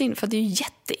 någonsin. För det är ju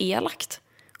jätteelakt.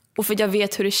 Och för jag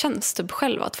vet hur det känns typ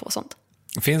själv att få sånt.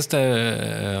 Finns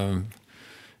det...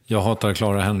 Jag hatar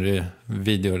Clara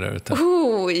Henry-videor där ute.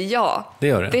 Ja. Det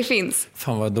gör det? Det finns.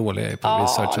 Fan vad dålig jag är på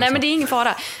research. Alltså. Nej, men det är ingen fara.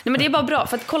 Nej, men det är bara bra,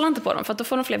 för att kolla inte på dem, för att då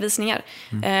får de fler visningar.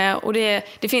 Och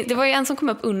det var ju en som kom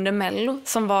upp under Mello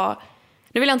som var...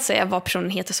 Nu vill jag inte säga vad personen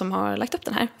heter som har lagt upp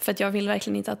den här, för att jag vill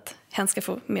verkligen inte att hen ska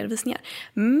få mer visningar.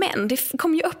 Men det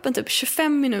kom ju upp en typ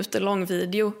 25 minuter lång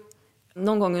video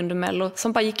någon gång under Mello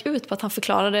som bara gick ut på att han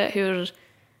förklarade hur...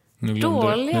 Nu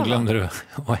glömde du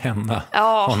att hända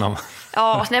honom.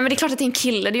 Ja, nej, men det är klart att det är en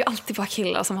kille. Det är ju alltid bara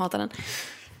killar som hatar den.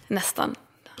 Nästan.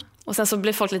 Och sen så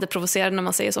blir folk lite provocerade när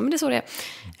man säger så. Men det är så det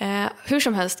är. Hur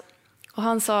som helst. Och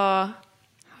han sa...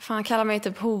 Fan, han kallar mig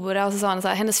typ hora. Och så sa han så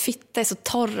här, hennes fitta är så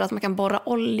torr att man kan borra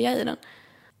olja i den.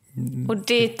 Och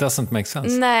det... It doesn't make sense.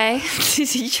 Nej,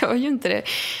 det gör ju inte det.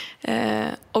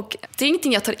 Och det är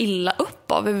ingenting jag tar illa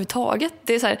upp av överhuvudtaget.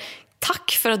 Det är så här...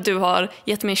 Tack för att du har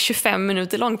gett mig 25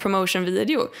 minuter lång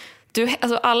promotion-video.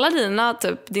 Alltså alla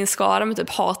din skara med typ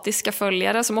hatiska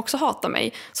följare som också hatar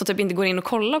mig, som typ inte går in och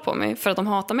kollar på mig för att de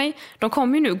hatar mig, de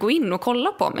kommer ju nu gå in och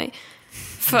kolla på mig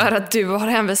för att du har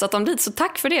hänvisat dem dit. Så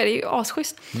tack för det, det är ju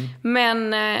asschysst.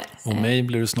 Men... och mig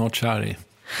blir du snart kär i.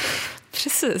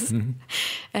 Precis.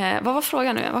 Vad var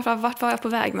frågan nu? Vart var jag på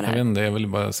väg med det här? Jag vet inte, jag ville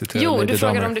bara citera. Jo, du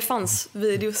frågade om det fanns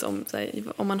videos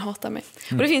om man hatar mig.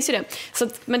 Och det finns ju det. Så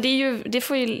att, men det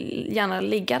får ju gärna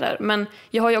ligga där. Men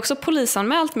jag har ju också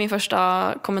polisanmält min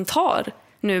första kommentar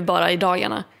nu bara i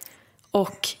dagarna.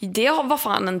 Och det var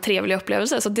fan en trevlig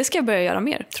upplevelse. Så det ska jag börja göra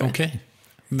mer, tror jag. Okej.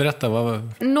 Berätta,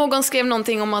 vad... Någon skrev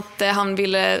någonting om att han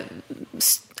ville...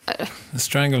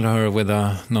 Strangle her with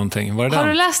a någonting. Var det Har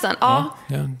den? du läst den? Ja.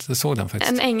 Jag såg den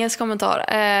faktiskt. En engelsk kommentar.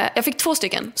 Jag fick 2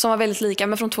 stycken som var väldigt lika,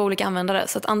 men från 2 olika användare.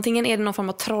 Så att antingen är det någon form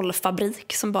av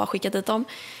trollfabrik som bara skickat dit dem,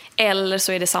 eller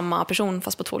så är det samma person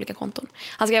fast på 2 olika konton.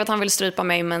 Han skrev att han ville strypa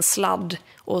mig med en sladd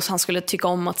och han skulle tycka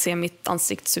om att se mitt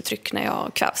ansiktsuttryck när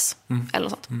jag kvävs. Eller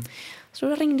något sånt. Så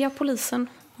då ringde jag polisen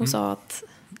Hon sa att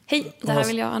hej, det här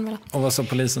vill jag anmäla. Och vad sa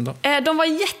polisen då? De var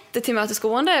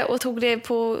jättetillmötesgående och tog det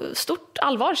på stort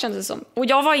allvar, kändes det som. Och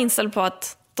jag var inställd på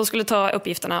att de skulle ta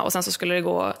uppgifterna och sen så skulle det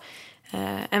gå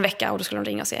en vecka och då skulle de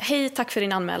ringa och säga hej, tack för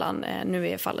din anmälan, nu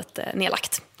är fallet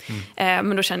nedlagt.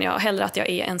 Men då känner jag hellre att jag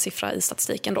är en siffra i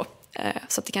statistiken då.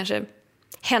 Så att det kanske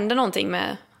händer någonting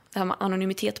med det här med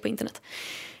anonymitet på internet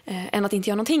än att inte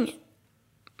göra någonting.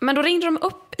 Men då ringde de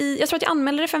upp jag tror att jag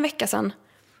anmälde det för en vecka sedan.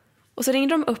 Och så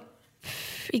ringde de upp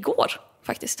igår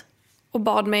faktiskt och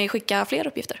bad mig skicka fler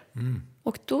uppgifter.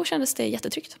 Och då kändes det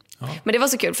jättetryggt. Ja. Men det var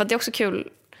så kul, för att det är också kul.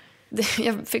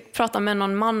 Jag fick prata med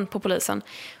någon man på polisen.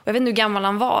 Och jag vet inte hur gammal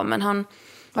han var, men han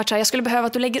var så här: jag skulle behöva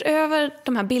att du lägger över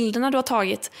de här bilderna du har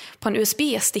tagit på en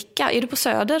USB-sticka. Är du på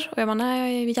Söder? Och jag bara,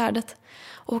 nej, jag är vid Gärdet.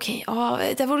 Okej, ja,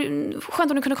 det vore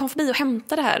skönt om du kunde komma förbi och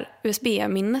hämta det här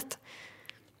USB-minnet.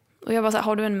 Och jag bara så här,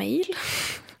 har du en mail?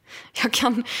 Jag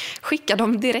kan skicka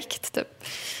dem direkt typ.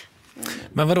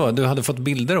 Men vadå, du hade fått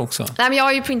bilder också? Nej, men jag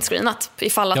har ju printscreenat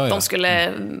ifall att de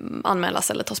skulle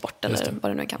anmälas eller tas bort eller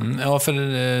vad det nu kan. Ja, för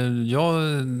jag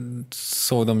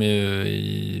såg dem ju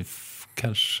i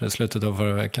kanske slutet av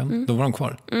förra veckan. Då var de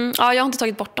kvar. Ja, jag har inte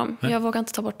tagit bort dem. Jag vågar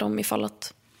inte ta bort dem ifall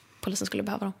att polisen skulle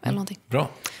behöva dem eller någonting. Bra.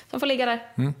 De får ligga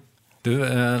där.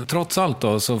 Du, trots allt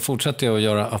då så fortsätter jag att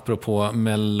göra apropå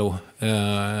Mello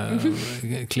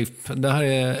klipp. Det här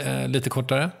är lite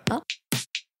kortare. Ja.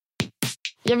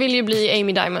 Jag vill ju bli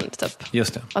Amy Diamond typ.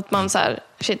 Just det. Att man så här,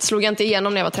 shit, slog jag inte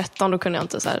igenom när jag var 13, då kunde jag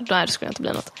inte så här, där skulle jag inte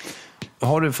bli något.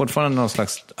 Har du fortfarande någon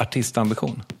slags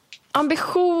artistambition?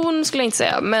 Ambition skulle jag inte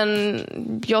säga, men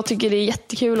jag tycker det är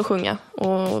jättekul att sjunga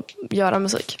och göra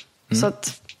musik. Så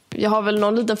att jag har väl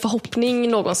någon liten förhoppning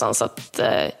någonstans att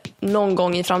någon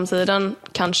gång i framtiden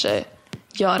kanske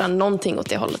göra någonting åt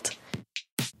det hållet.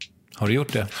 Har du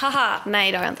gjort det? Haha,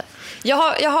 nej det har jag inte. Jag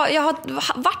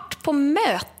har varit på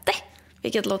möte,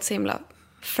 vilket låter så himla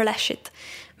flashigt,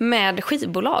 med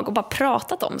skivbolag och bara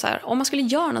pratat om så här, om man skulle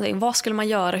göra någonting, vad skulle man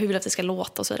göra, hur det ska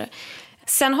låta och så vidare.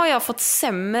 Sen har jag fått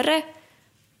sämre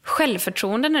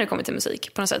självförtroende när det kommer till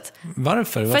musik på något sätt.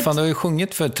 Varför? Vad fan, du har ju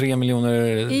sjungit för 3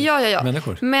 miljoner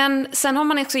människor. Men sen har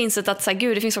man också insett att så här,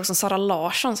 gud, det finns också en Sara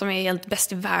Larsson som är helt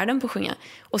bäst i världen på att sjunga.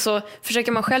 Och så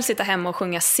försöker man själv sitta hemma och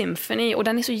sjunga Symphony och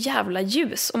den är så jävla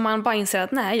ljus. Och man bara inser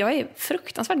att nej, jag är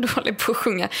fruktansvärt dålig på att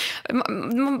sjunga.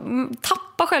 Man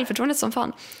tappar självförtroendet som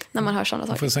fan när man hör sådana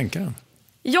saker. Man får sänka den.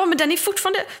 Ja, men den är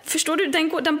fortfarande, förstår du,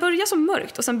 den börjar så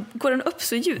mörkt och sen går den upp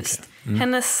så ljust.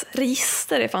 Hennes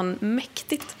register är fan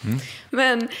mäktigt.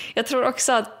 Men jag tror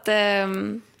också att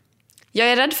jag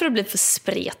är rädd för att bli för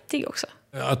spretig också.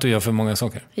 Att du gör för många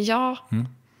saker? Ja,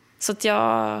 så att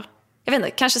jag vet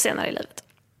inte, kanske senare i livet.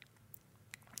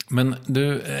 Men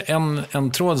du,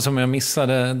 en tråd som jag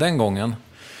missade den gången,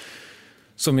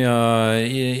 som jag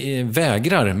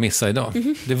vägrar missa idag,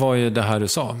 det var ju det här du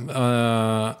sa.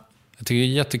 Jag tycker det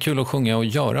är jättekul att sjunga och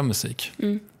göra musik.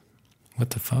 What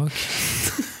the fuck?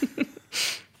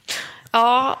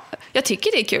 Ja, jag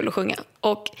tycker det är kul att sjunga.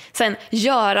 Och sen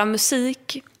göra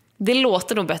musik, det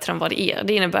låter nog bättre än vad det är.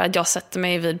 Det innebär att jag sätter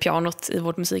mig vid pianot i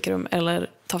vårt musikrum eller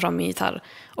tar fram min gitarr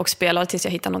och spelar tills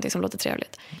jag hittar någonting som låter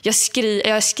trevligt. Jag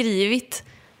har skrivit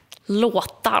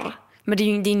låtar, men det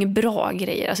är inga bra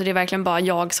grejer. Alltså det är verkligen bara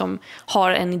jag som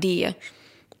har en idé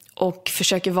och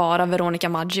försöker vara Veronica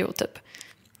Maggio typ.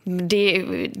 Det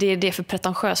är för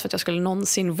pretentiöst för att jag skulle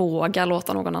någonsin våga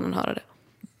låta någon annan höra det.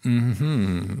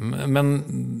 Men,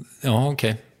 ja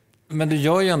okej. Men du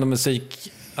gör ju ändå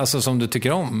musik alltså, som du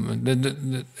tycker om,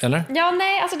 eller? Ja,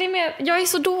 nej, alltså det är mer, jag är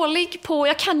så dålig på,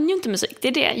 jag kan ju inte musik, det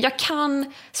är det. Jag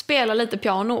kan spela lite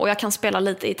piano och jag kan spela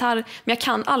lite gitarr, men jag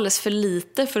kan alldeles för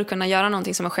lite för att kunna göra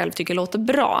någonting som jag själv tycker låter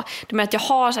bra. Det med att jag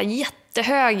har så här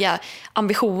jättehöga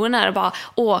ambitioner, bara,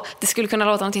 det skulle kunna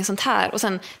låta någonting sånt här, och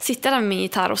sen sitter jag där med min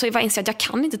gitarr och så inser jag att jag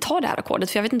kan inte ta det här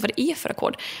ackordet för jag vet inte vad det är för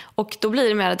ackord. Och då blir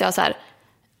det mer att jag så här,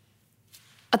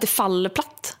 att det faller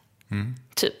platt.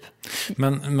 Typ.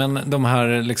 Men de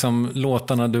här liksom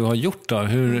låtarna du har gjort då,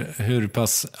 hur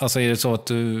pass, alltså är det så att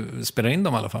du spelar in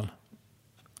dem i alla fall?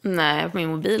 Nej, på min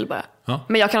mobil bara. Ja.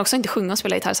 Men jag kan också inte sjunga och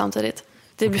spela gitarr samtidigt.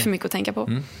 Det blir för mycket att tänka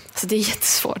på. Så det är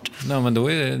jättesvårt. Ja, men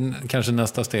då är det kanske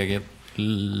nästa steg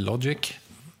Logic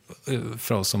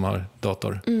för oss som har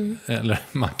dator eller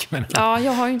Mac. Ja,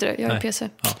 jag har ju inte det. Jag har PC.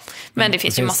 Ja. Men det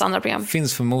finns ju massa andra program. Det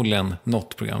finns förmodligen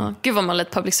något program. Ja. Gud vad man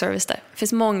lät public service där. Det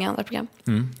finns många andra program.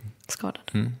 Skadad.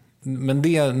 Men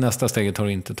det nästa steget har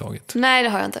du inte tagit? Nej, det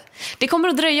har jag inte. Det kommer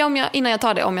att dröja innan jag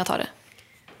tar det, om jag tar det.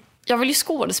 Jag vill ju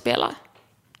skådespela.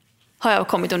 Har jag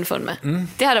kommit underfund med.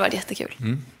 Det hade varit jättekul.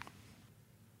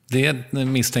 Det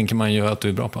misstänker man ju att du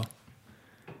är bra på.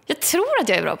 Jag tror att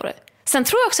jag är bra på det. Sen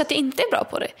tror jag också att jag inte är bra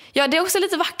på det. Ja, det är också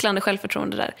lite vacklande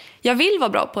självförtroende där. Jag vill vara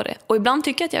bra på det. Och ibland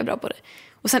tycker jag att jag är bra på det.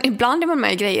 Och sen ibland är man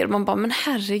med i grejer och man bara, men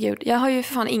herregud, jag har ju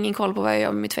för fan ingen koll på vad jag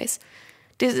gör med mitt face.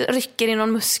 Det rycker i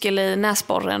någon muskel i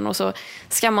näsborren och så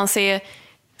ska man se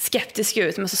skeptisk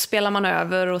ut, men så spelar man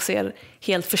över och ser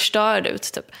helt förstörd ut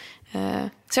typ.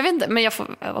 Så jag vet inte, men jag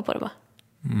får öva på det bara.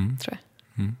 Tror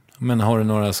jag. Men har du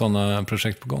några sådana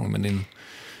projekt på gång med din...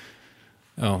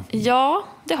 Ja,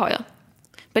 det har jag.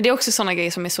 Men det är också sådana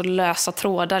grejer som är så lösa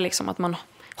trådar liksom, att man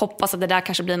hoppas att det där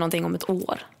kanske blir någonting om ett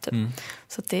år typ.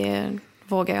 Så att det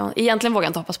egentligen vågar jag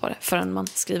inte hoppas på det förrän man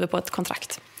skriver på ett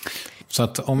kontrakt. Så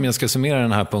att om jag ska summera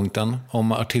den här punkten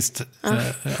om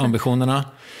artistambitionerna.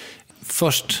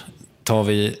 Först tar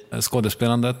vi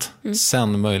skådespelandet,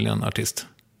 sen möjligen artist.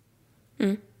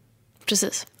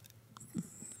 Precis.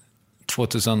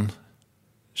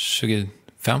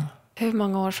 2025? Hur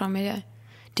många år fram är det?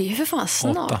 Det är ju för fan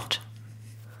snart.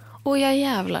 8. Jag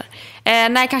jävlar.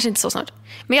 Nej, kanske inte så snart.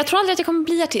 Men jag tror aldrig att jag kommer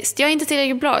bli artist. Jag är inte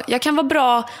tillräckligt bra. Jag kan vara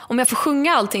bra om jag får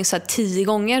sjunga allting så här 10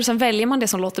 gånger. Sen väljer man det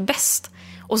som låter bäst.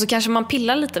 Och så kanske man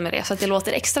pillar lite med det så att det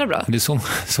låter extra bra. Det är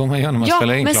så man gör när man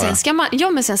spelar in,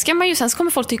 Klara. Men sen så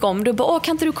kommer folk tycka om det och bara,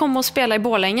 kan inte du komma och spela i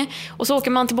Borlänge? Och så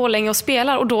åker man till Borlänge och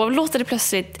spelar och då låter det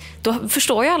plötsligt, då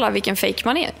förstår ju alla vilken fake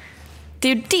man är.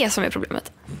 Det är ju det som är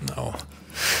problemet. Ja.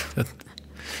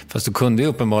 Fast du kunde ju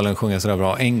uppenbarligen sjunga sådär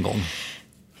bra en gång.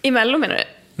 I Mello menar du?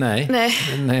 Nej,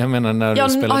 jag menar när du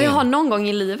spelade in. Jag har någon gång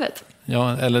i livet.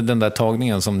 Ja, eller den där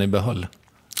tagningen som ni behöll.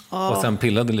 Och sen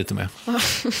pillade lite med.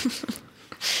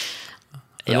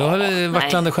 Du har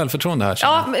vacklande självförtroende här.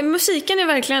 Ja, musiken är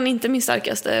verkligen inte min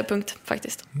starkaste punkt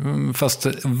faktiskt. Fast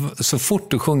så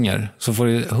fort du sjunger så får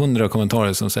du 100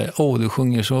 kommentarer som säger du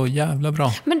sjunger så jävla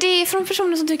bra. Men det är från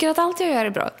personer som tycker att allt jag gör är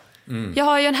bra. Jag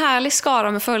har ju en härlig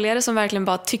skara med följare som verkligen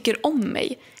bara tycker om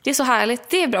mig. Det är så härligt,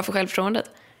 det är bra för självförtroendet.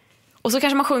 Och så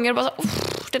kanske man sjunger och bara så,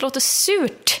 det låter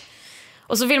surt.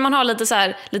 Och så vill man ha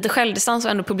lite självdistans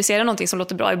och ändå publicera någonting som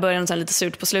låter bra i början och sen lite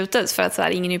surt på slutet. För att så här,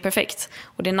 ingen är ju perfekt.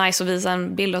 Och det är nice att visa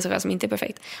en bild av sig själv som inte är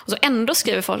perfekt. Och så ändå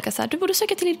skriver folk att så här, du borde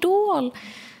söka till Idol.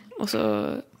 Och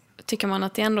så tycker man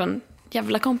att det är ändå en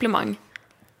jävla komplimang.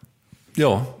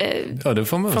 Ja, det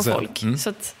får man från säga. Folk. Så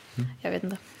att, jag vet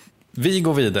inte. Vi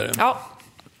går vidare. Ja.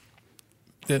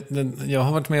 Jag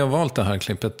har varit med och valt det här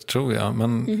klippet, tror jag.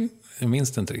 Men jag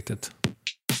minns det inte riktigt.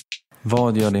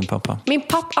 Vad gör din pappa? Min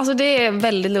pappa, alltså det är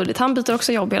väldigt luddigt. Han byter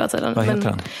också jobb hela tiden. Vad heter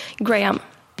han? Graham.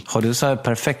 Har du så här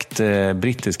perfekt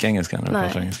brittisk engelska när du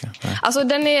pratar engelska? Nej. Alltså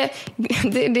det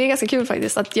är ganska kul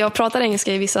faktiskt. Att jag pratar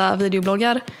engelska i vissa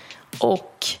videobloggar.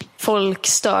 Och folk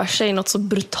stör sig något så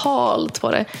brutalt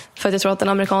på det. För att jag tror att den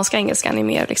amerikanska engelskan är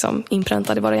mer liksom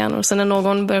inpräntad i våra hjärnor. Sen när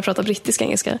någon börjar prata brittisk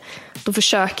engelska, då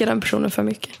försöker den personen för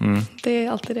mycket. Det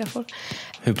är alltid det jag får.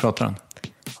 Hur pratar han?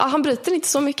 Ja, han bryter inte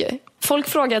så mycket. Folk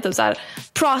frågar typ så här,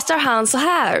 pratar han så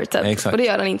här? Typ. Och det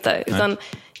gör han inte. Utan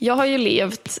jag har ju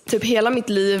levt typ hela mitt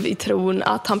liv i tron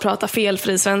att han pratar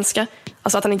felfri svenska.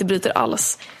 Alltså att han inte bryter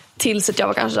alls. Tills att jag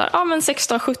var kanske där,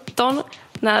 16-17.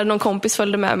 När någon kompis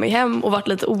följde med mig hem och var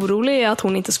lite orolig att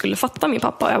hon inte skulle fatta min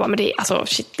pappa. Och jag bara, men det är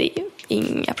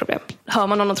inga problem. Hör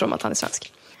man någon tror att han är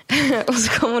svensk. Och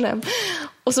så kom hon hem.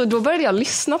 Och så då började jag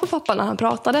lyssna på pappa när han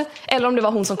pratade. Eller om det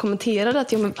var hon som kommenterade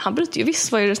att men han bryter ju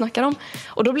visst, vad är det du snackar om?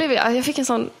 Och då blev jag fick en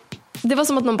sån... Det var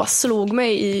som att någon bara slog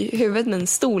mig i huvudet med en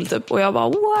stol typ. Och jag bara,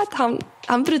 what?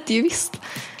 Han bryter ju visst.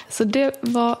 Så det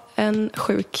var en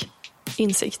sjuk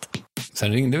insikt.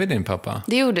 Sen ringde vi din pappa.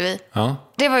 Det gjorde vi. Ja.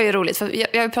 Det var ju roligt,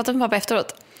 för jag pratade med pappa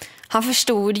efteråt. Han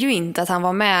förstod ju inte att han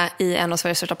var med i en av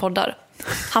Sveriges största poddar.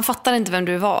 Han fattade inte vem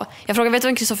du var. Jag frågade, vet du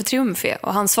vem Kristoffer Triumf är?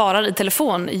 Och han svarade i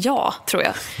telefon, ja, tror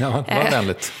jag. Ja, det var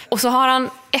vänligt. Och så har han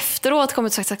efteråt kommit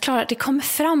och sagt att Klara, det kommer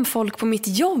fram folk på mitt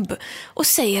jobb och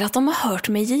säger att de har hört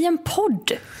mig i en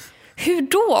podd. Hur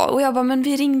då? Och jag bara, men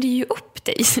vi ringde ju upp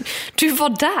dig. Du var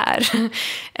där.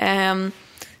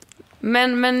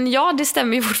 Men ja, det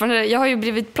stämmer ju fortfarande. Jag har ju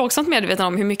blivit plågsamt medveten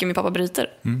om hur mycket min pappa bryter.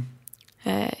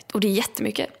 Och det är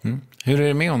jättemycket. Hur är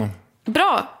det med honom?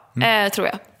 Bra, tror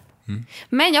jag.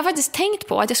 Men jag har faktiskt tänkt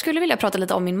på att jag skulle vilja prata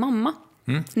lite om min mamma.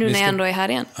 Nu när jag ändå är här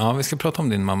igen. Ja, vi ska prata om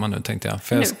din mamma nu, tänkte jag.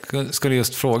 För jag skulle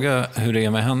just fråga hur det är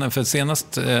med henne. För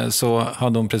senast så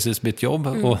hade hon precis bytt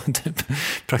jobb och typ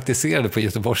praktiserade på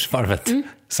Göteborgsvarvet,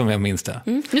 som jag minns det.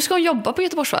 Nu ska hon jobba på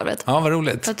Göteborgsvarvet. Ja, vad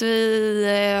roligt. För att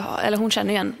eller hon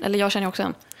känner igen, eller jag känner också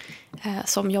en,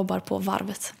 som jobbar på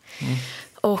varvet.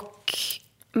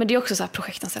 Men det är också så här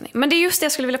projektanställning. Men det är just det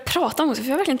jag skulle vilja prata om också, för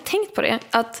jag har verkligen tänkt på det.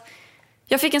 Att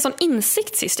jag fick en sån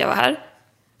insikt sist jag var här.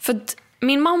 För att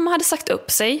min mamma hade sagt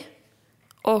upp sig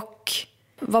och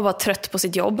var bara trött på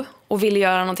sitt jobb och ville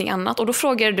göra någonting annat. Och då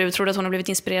frågade du, tror du att hon har blivit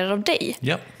inspirerad av dig?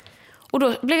 Ja. Och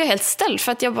då blev jag helt ställd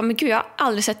för att jag bara, men gud, jag har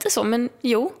aldrig sett det så. Men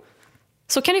jo,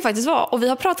 så kan det faktiskt vara. Och vi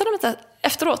har pratat om det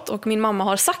efteråt och min mamma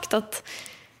har sagt att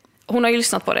hon har ju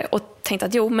lyssnat på det och tänkt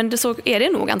att jo, men så är det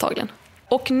nog antagligen.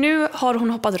 Och nu har hon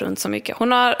hoppat runt så mycket.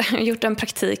 Hon har gjort en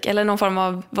praktik eller någon form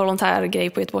av volontär grej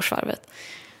på Göteborgsvarvet.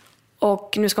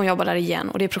 Och nu ska hon jobba där igen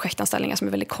och det är projektanställningar som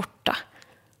är väldigt korta.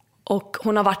 Och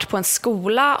hon har varit på en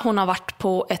skola, hon har varit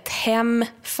på ett hem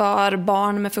för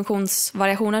barn med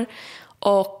funktionsvariationer.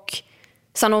 Och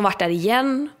sen har hon varit där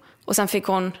igen och sen fick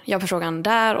hon jobbförfrågan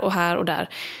där och här och där.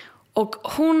 Och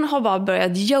hon har bara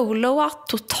börjat YOLOa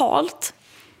totalt.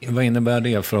 Vad innebär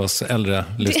det för oss äldre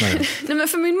lyssnare? Nej, men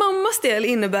för min mammas del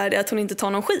innebär det att hon inte tar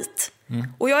någon skit.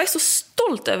 Och jag är så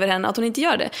stolt över henne att hon inte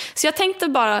gör det. Så jag tänkte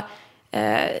bara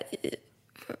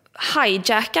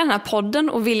hijacka den här podden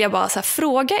och vill jag bara så här,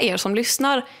 fråga er som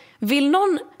lyssnar. Vill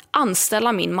någon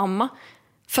anställa min mamma?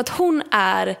 För att hon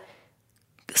är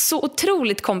så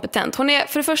otroligt kompetent. Hon är,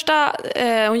 för det första,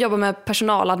 hon jobbar med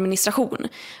personaladministration,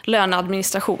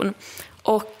 löneadministration.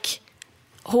 Och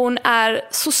hon är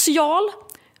social,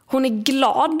 hon är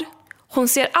glad, hon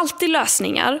ser alltid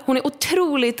lösningar. Hon är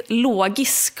otroligt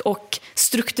logisk och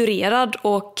strukturerad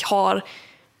och har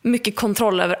mycket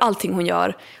kontroll över allting hon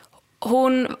gör.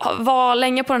 Hon var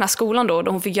länge på den här skolan då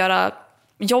hon fick göra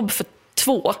jobb för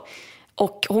 2.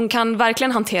 Och hon kan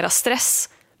verkligen hantera stress.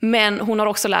 Men hon har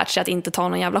också lärt sig att inte ta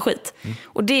någon jävla skit.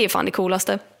 Och det är fan det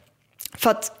coolaste. För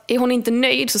att är hon inte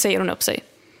nöjd så säger hon upp sig.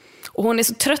 Och hon är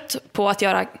så trött på att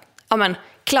göra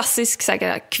klassisk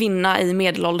säkert kvinna i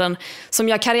medelåldern som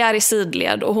gör karriär i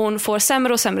sidled. Och hon får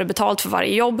sämre och sämre betalt för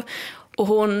varje jobb. Och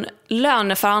hon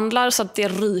löneförhandlar så att det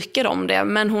ryker om det.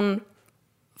 Men hon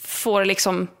får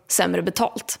liksom sämre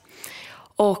betalt.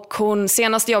 Och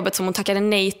senaste jobbet som hon tackade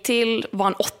nej till var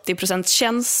en 80%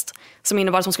 tjänst som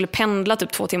innebar att hon skulle pendla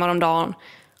typ 2 timmar om dagen.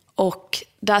 Och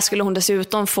där skulle hon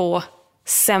dessutom få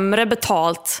sämre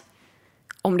betalt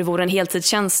om det vore en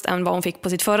heltidstjänst än vad hon fick på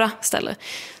sitt förra ställe.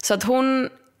 Så att hon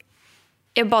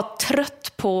är bara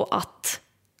trött på att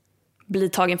bli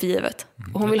tagen för givet.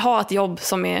 Och hon vill ha ett jobb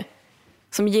som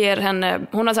ger henne,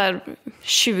 hon har så här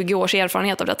 20 års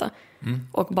erfarenhet av detta.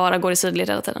 Och bara går i sidled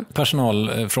hela tiden.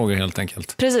 Personalfrågor helt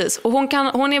enkelt. Precis, och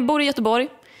hon bor i Göteborg.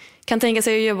 Kan tänka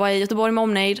sig att jobba i Göteborg med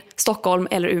omnejd, Stockholm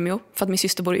eller Umeå. För att min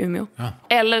syster bor i Umeå. Ja.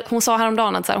 Eller hon sa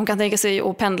häromdagen att hon kan tänka sig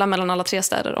att pendla mellan alla 3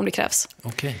 städer om det krävs.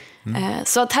 Okay.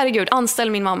 Så att herregud,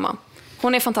 anställ min mamma.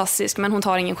 Hon är fantastisk men hon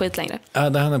tar ingen skit längre.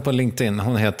 Det här är på LinkedIn,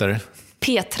 hon heter?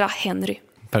 Petra Henry.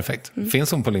 Perfekt,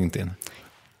 finns hon på LinkedIn?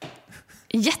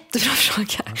 Jättebra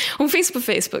fråga. Hon finns på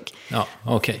Facebook. Ja,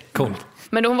 okej, cool.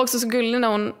 Men hon var också så gullig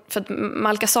när för att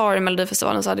Malcazar i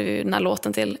Melodifestivalen så hade vi den här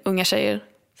låten till unga tjejer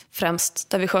främst,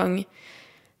 där vi sjöng: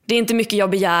 det är inte mycket jag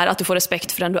begär, att du får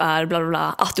respekt för den du är, bla bla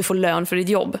bla, att du får lön för ditt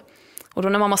jobb. Och då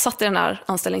när mamma satt i den här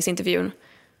anställningsintervjun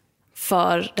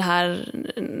för det här,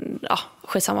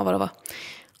 skitsamma vad det var,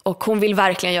 och hon vill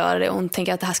verkligen göra det, hon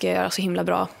tänker att det här ska jag göra så himla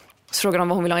bra. Så frågar de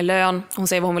vad hon vill ha i lön, hon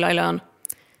säger vad hon vill ha i lön.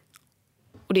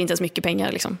 Och det är inte ens mycket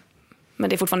pengar liksom, men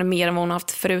det är fortfarande mer än vad hon har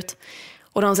haft förut.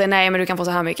 Och de säger nej, men du kan få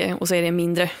så här mycket. Och så är det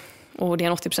mindre. Och det är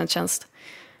en 80% tjänst.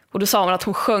 Och då sa hon att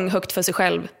hon sjöng högt för sig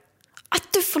själv: att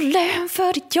du får lön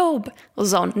för ditt jobb. Och så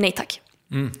sa hon nej tack.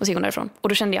 Och så gick hon därifrån. Och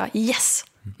då kände jag, yes,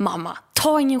 mamma,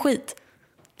 ta ingen skit.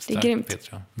 Det är grymt.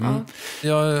 Petra. Ja.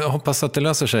 Jag hoppas att det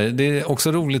löser sig. Det är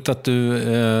också roligt att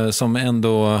du som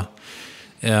ändå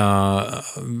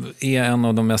är en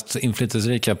av de mest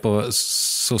inflytelserika på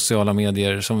sociala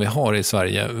medier som vi har i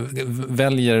Sverige,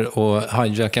 väljer att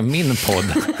hijacka min podd.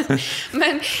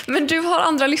 men du har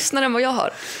andra lyssnare än vad jag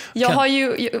har. Har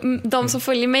ju, de som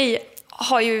följer mig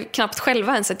har ju knappt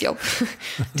själva ens ett jobb.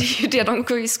 Det är ju det, de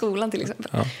går i skolan till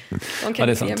exempel. Ja. De kan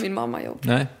inte ge min mamma jobb.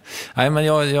 Nej, men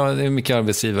jag det är mycket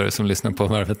arbetsgivare som lyssnar på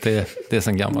Varvet. Det är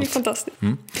sen gammalt. Det är fantastiskt.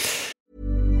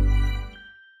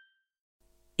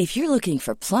 If you're looking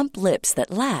for plump lips that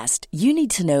last, you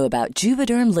need to know about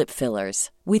Juvederm lip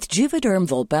fillers. With Juvederm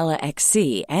Volbella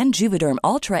XC and Juvederm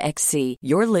Ultra XC,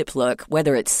 your lip look,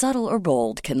 whether it's subtle or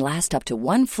bold, can last up to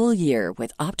 1 full year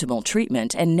with optimal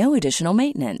treatment and no additional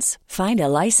maintenance. Find a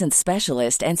licensed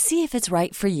specialist and see if it's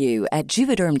right for you at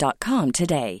Juvederm.com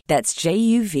today. That's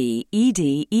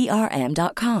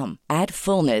JUVEDERM.com. Add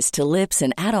fullness to lips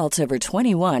in adults over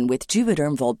 21 with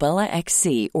Juvederm Volbella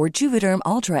XC or Juvederm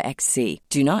Ultra XC.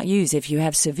 Do not use if you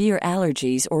have severe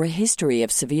allergies or a history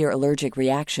of severe allergic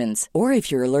reactions, or if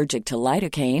if you're allergic to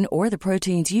lidocaine or the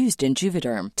proteins used in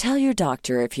Juvederm. Tell your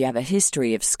doctor if you have a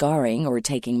history of scarring or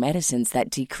taking medicines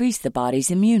that decrease the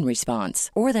body's immune response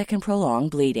or that can prolong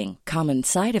bleeding. Common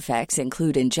side effects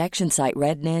include injection site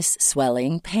redness,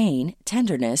 swelling, pain,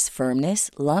 tenderness,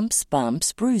 firmness, lumps,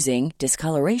 bumps, bruising,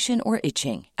 discoloration, or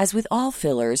itching. As with all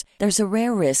fillers, there's a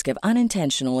rare risk of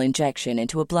unintentional injection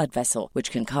into a blood vessel,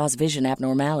 which can cause vision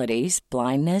abnormalities,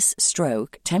 blindness,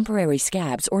 stroke, temporary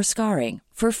scabs, or scarring.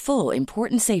 For full,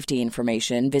 important safety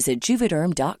information, visit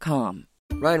Juvederm.com.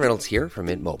 Ryan Reynolds here from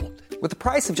Mint Mobile. With the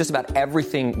price of just about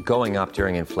everything going up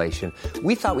during inflation,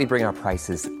 we thought we'd bring our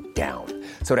prices down.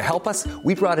 So to help us,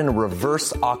 we brought in a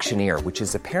reverse auctioneer, which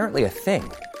is apparently a thing.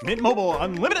 Mint Mobile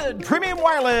Unlimited Premium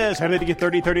Wireless. How to get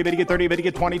 30, 30, how to get 30, how to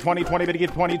get 20, 20, 20, how to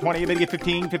get 20, 20, how to get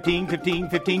 15, 15, 15,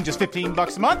 15, just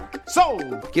 $15 a month?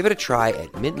 Sold! Give it a try at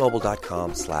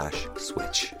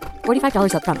mintmobile.com/switch.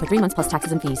 $45 up front for 3 months plus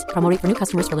taxes and fees. Promo rate for new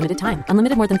customers for limited time.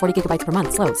 Unlimited more than 40 gigabytes per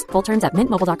month. Slows full terms at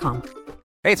mintmobile.com.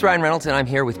 Hey, it's Ryan Reynolds, and I'm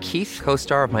here with Keith,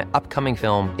 co-star of my upcoming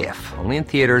film, If, only in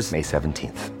theaters May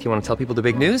 17th. Do you want to tell people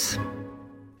the big news?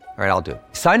 All right, I'll do it.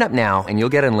 Sign up now and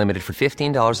you'll get unlimited for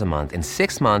 $15 a month and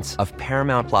 6 months of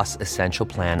Paramount Plus Essential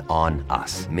Plan on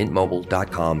us.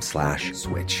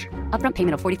 mintmobile.com/switch. Upfront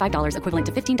payment of $45 equivalent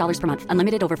to $15 per month.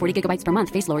 Unlimited over 40 gigabytes per month.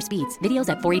 Face lower speeds. Videos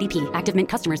at 480p. Active Mint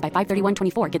customers by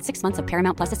 531.24 get 6 months of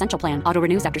Paramount Plus Essential Plan. Auto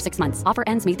renews after 6 months. Offer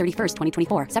ends May 31st,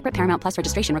 2024. Separate Paramount Plus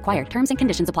registration required. Terms and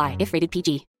conditions apply if rated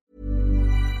PG.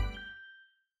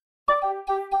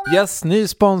 Yes, ny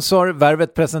sponsor.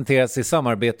 Värvet presenteras i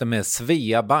samarbete med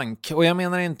Svea Bank. Och jag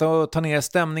menar inte att ta ner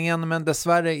stämningen, men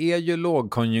dessvärre är ju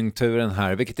lågkonjunkturen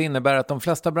här, vilket innebär att de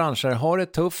flesta branscher har det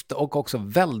tufft och också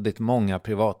väldigt många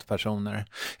privatpersoner.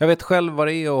 Jag vet själv vad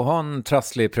det är att ha en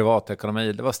trasslig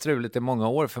privatekonomi. Det var struligt i många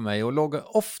år för mig och låg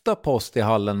ofta post i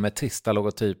hallen med trista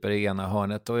logotyper i ena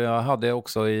hörnet. Och jag hade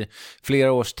också i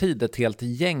flera års tid ett helt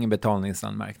gäng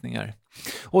betalningsanmärkningar.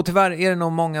 Och tyvärr är det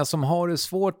nog många som har det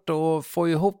svårt att få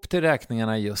ihop till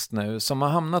räkningarna just nu, som har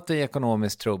hamnat i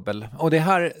ekonomiskt trubbel. Och det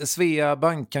här Svea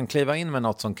Bank kan kliva in med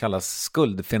något som kallas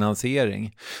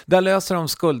skuldfinansiering. Där löser de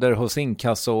skulder hos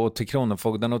inkasso och till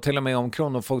Kronofogden, och till och med om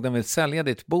Kronofogden vill sälja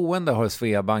ditt boende har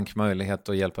Svea Bank möjlighet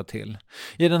att hjälpa till.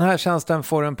 I den här tjänsten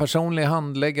får du en personlig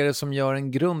handläggare som gör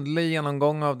en grundlig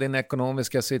genomgång av din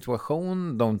ekonomiska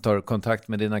situation. De tar kontakt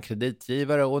med dina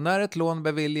kreditgivare och när ett lån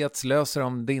beviljats löser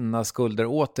de dina skulder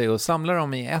åt dig och samlar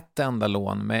dem i ett enda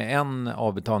lån med en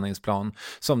avbetalningsplan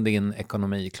som din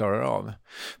ekonomi klarar av.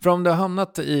 För om du har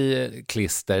hamnat i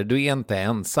klister, du är inte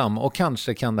ensam och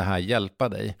kanske kan det här hjälpa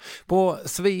dig. På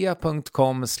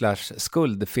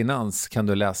svea.com/skuldfinans kan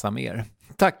du läsa mer.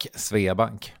 Tack Svea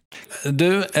Bank.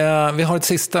 Du, vi har ett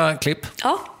sista klipp.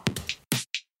 Ja.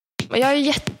 Jag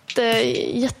är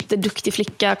jätteduktig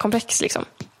flicka komplex liksom.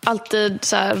 Alltid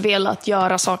så här velat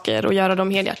göra saker och göra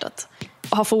dem helhjärtat.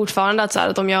 Och har fortfarande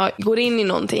att om jag går in i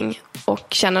någonting och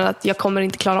känner att jag kommer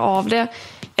inte klara av det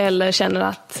eller känner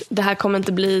att det här kommer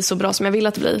inte bli så bra som jag vill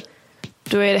att det blir,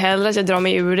 då är det hellre att jag drar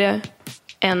mig ur det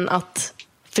än att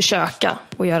försöka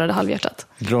och göra det halvhjärtat.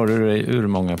 Drar du dig ur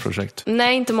många projekt?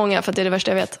 Nej, inte många, för att det är det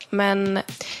värsta jag vet. Men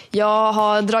jag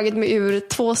har dragit mig ur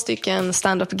 2 stycken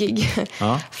stand-up-gig.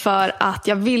 Ja. För att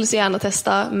jag vill så gärna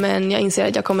testa, men jag inser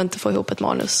att jag kommer inte få ihop ett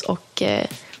manus och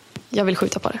jag vill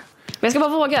skjuta på det. Men jag ska bara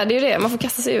våga, det är ju det, man får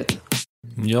kasta sig ut.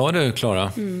 Ja du,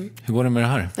 Klara. Hur går det med det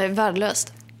här? Det är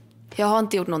värdelöst. Jag har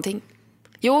inte gjort någonting.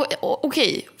 Jo,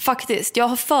 okej, faktiskt. Jag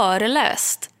har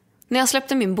föreläst. När jag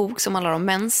släppte min bok som handlar om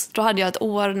mens, då hade jag ett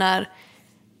år när...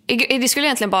 Det skulle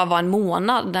egentligen bara vara en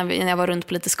månad när jag var runt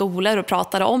på lite skolor och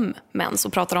pratade om mens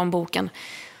och pratade om boken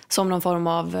som någon form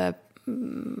av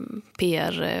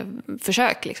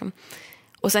PR-försök liksom.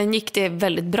 Och sen gick det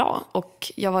väldigt bra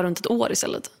och jag var runt ett år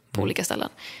istället på olika ställen.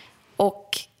 Och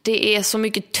det är så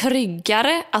mycket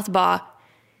tryggare att bara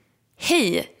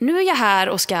hej, nu är jag här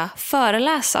och ska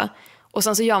föreläsa. Och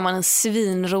sen så gör man en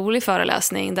svinrolig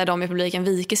föreläsning där de i publiken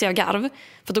viker sig av garv.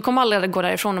 För då kommer alla gå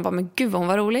därifrån och bara, men gud vad hon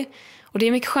var rolig. Och det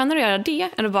är mycket skönare att göra det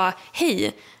än att bara,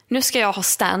 hej, nu ska jag ha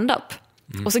stand-up.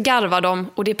 Och så garvar de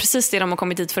och det är precis det de har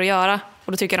kommit dit för att göra.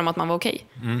 Och då tycker de att man var okej.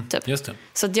 Typ. Just det.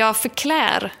 Så att jag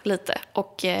förklär lite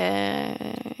och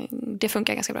det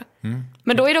funkar ganska bra.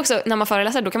 Men då är det också, när man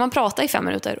föreläser, då kan man prata i 5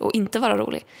 minuter och inte vara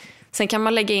rolig. Sen kan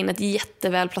man lägga in ett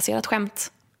jättevälplacerat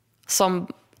skämt som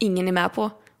ingen är med på.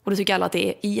 Och då tycker alla att det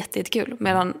är jättekul.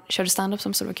 Medan kör du stand-up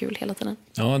som så var kul hela tiden.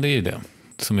 Ja, det är ju det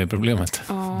som är problemet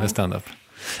med stand-up.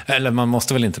 Eller man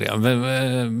måste väl inte det.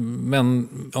 Men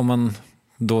om man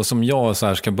då som jag så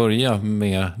här ska börja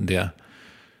med det,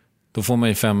 då får man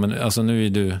ju 5 minuter. Alltså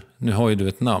nu har ju du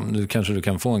ett namn. Nu kanske du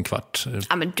kan få en kvart.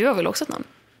 Ja, men du har väl också ett namn?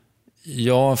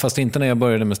 Ja, fast inte när jag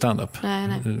började med stand-up. Nej.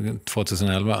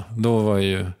 2011. Då var jag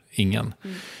ju ingen.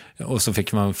 Och så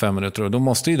fick man 5 minuter och då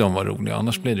måste ju de vara roliga.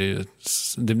 Annars blir det ju...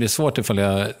 Det blir svårt ifall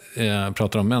jag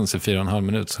pratar om mens i 4,5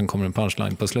 minuter. Sen kommer en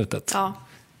punchline på slutet. Ja.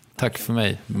 Tack för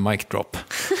mig, mic drop.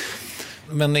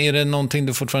 Men är det någonting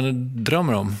du fortfarande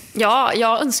drömmer om? Ja,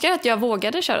 jag önskar att jag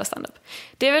vågade köra stand-up.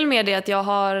 Det är väl mer det att jag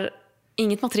har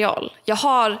inget material. Jag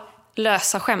har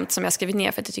lösa skämt som jag skrivit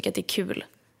ner för att jag tycker att det är kul.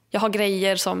 Jag har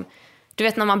grejer som, du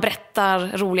vet när man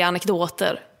berättar roliga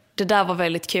anekdoter. Det där var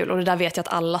väldigt kul och det där vet jag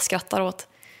att alla skrattar åt.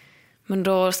 Men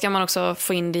då ska man också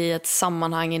få in det i ett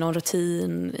sammanhang, i någon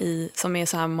rutin som är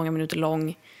så här många minuter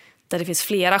lång. Där det finns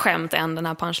flera skämt än den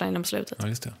här punchlinen på slutet. Ja,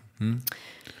 just det.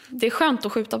 Det är skönt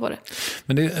att skjuta på det.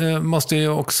 Men det måste ju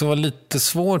också vara lite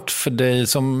svårt för dig,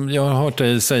 som jag har hört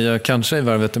dig säga, kanske i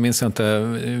Värvet, jag minns inte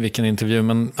vilken intervju,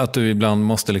 men att du ibland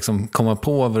måste liksom komma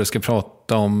på vad du ska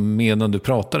prata om medan du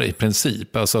pratar i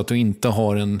princip. Alltså att du inte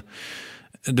har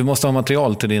du måste ha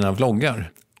material till dina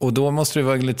vloggar. Och då måste det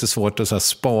vara lite svårt att så här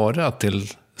spara till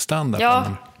stand-up. Ja,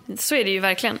 så är det ju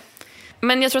verkligen.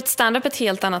 Men jag tror att stand-up är ett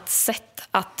helt annat sätt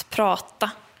att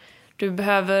prata. Du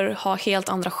behöver ha helt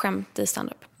andra skämt i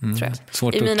stand-up, tror jag.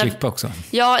 Svårt att klippa också.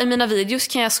 Ja, i mina videos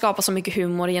kan jag skapa så mycket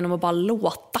humor genom att bara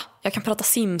låta. Jag kan prata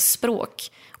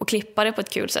simspråk och klippa det på ett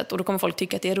kul sätt. Och då kommer folk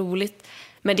tycka att det är roligt.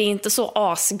 Men det är inte så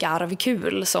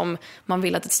asgarvkul som man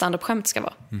vill att ett stand-up-skämt ska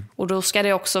vara. Och då ska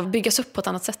det också byggas upp på ett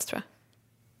annat sätt, tror jag.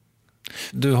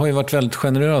 Du har ju varit väldigt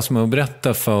generös med att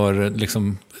berätta för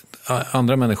liksom,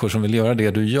 andra människor som vill göra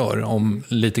det du gör om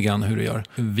lite grann hur du gör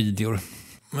videor.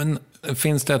 Men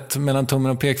finns det ett mellan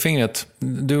tummen och pekfingret?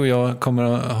 Du och jag kommer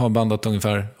att ha bandat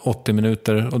ungefär 80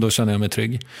 minuter och då känner jag mig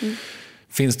trygg.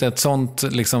 Finns det ett sånt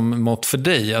liksom, mått för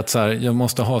dig att så här, jag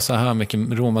måste ha så här mycket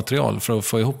råmaterial för att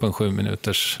få ihop en 7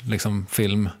 minuters liksom,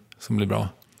 film som blir bra?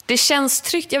 Det känns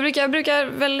tryggt. Jag brukar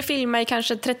väl filma i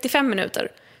kanske 35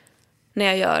 minuter när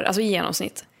jag gör, alltså i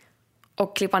genomsnitt.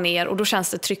 Och klippa ner och då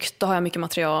känns det tryggt. Då har jag mycket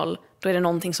material. Då är det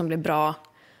någonting som blir bra.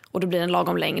 Och då blir det en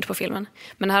lagom längd på filmen.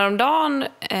 Men häromdagen,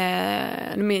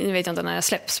 nu vet jag inte när det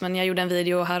släpps, men jag gjorde en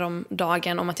video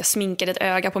häromdagen om att jag sminkade ett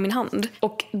öga på min hand.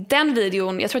 Och den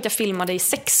videon, jag tror att jag filmade i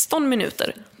 16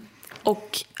 minuter.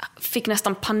 Och fick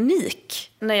nästan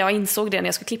panik när jag insåg det när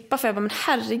jag skulle klippa. För jag bara, men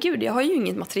herregud, jag har ju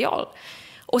inget material.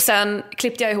 Och sen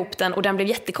klippte jag ihop den och den blev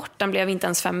jättekort. Den blev inte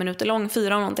ens 5 minuter lång,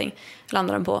 4 och någonting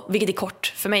landade den på. Vilket är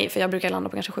kort för mig, för jag brukar landa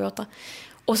på kanske 7-8.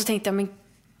 Och så tänkte jag, men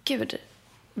gud,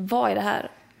 vad är det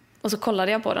här? Och så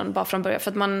kollade jag på den bara från början.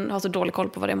 För att man har så dålig koll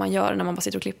på vad det är man gör när man bara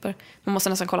sitter och klipper. Man måste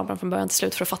nästan kolla på den från början till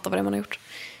slut för att fatta vad det är man har gjort.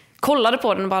 Kollade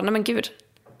på den och bara, nej men gud.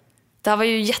 Det här var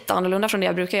ju jätteannorlunda från det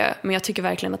jag brukar göra. Men jag tycker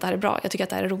verkligen att det här är bra. Jag tycker att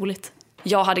det här är roligt.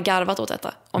 Jag hade garvat åt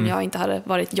detta om jag inte hade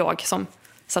varit jag som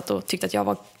satt och tyckte att jag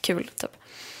var kul, typ.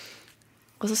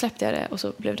 Och så släppte jag det och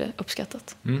så blev det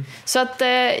uppskattat. Så att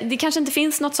det kanske inte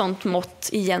finns något sånt mått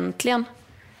egentligen.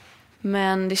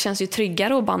 Men det känns ju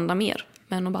tryggare att banda mer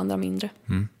än att banda mindre.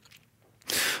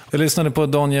 Jag lyssnade på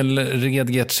Daniel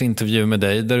Redgerts intervju med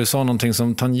dig där du sa någonting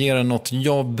som tangerar något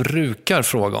jag brukar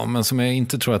fråga om men som jag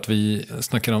inte tror att vi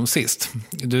snackade om sist.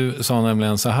 Du sa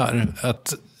nämligen så här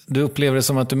att du upplever det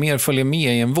som att du mer följer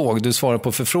med i en våg. Du svarar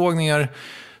på förfrågningar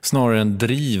snarare än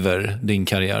driver din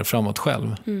karriär framåt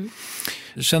själv.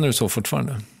 Känner du så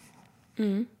fortfarande?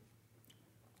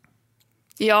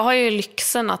 Jag har ju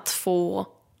lyxen att få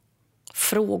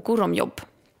frågor om jobb.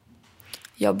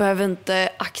 Jag behöver inte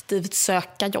aktivt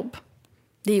söka jobb.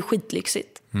 Det är ju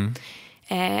skitlyxigt.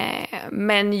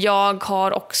 Men jag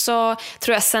har också,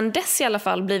 tror jag sen dess i alla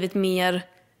fall, blivit mer...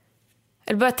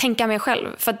 Eller börjat tänka mer själv.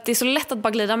 För att det är så lätt att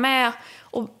bara glida med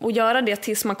och göra det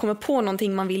tills man kommer på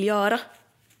någonting man vill göra.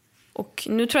 Och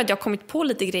nu tror jag att jag har kommit på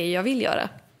lite grejer jag vill göra.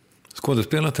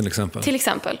 Skådespela till exempel? Till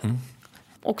exempel.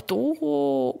 Och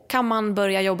då kan man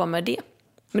börja jobba med det.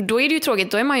 Men då är det ju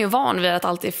tråkigt, då är man ju van vid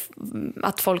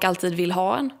att folk alltid vill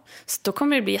ha en. Så då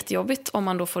kommer det bli jättejobbigt om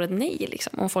man då får ett nej,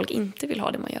 liksom, om folk inte vill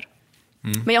ha det man gör.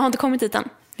 Men jag har inte kommit dit än.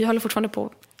 Vi håller fortfarande på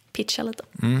att pitcha lite.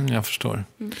 Jag förstår.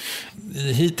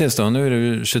 Hittills då, nu är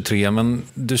du 23, men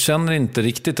du känner inte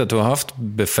riktigt att du har haft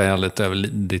befälet över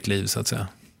ditt liv så att säga?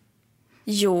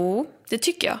 Jo, det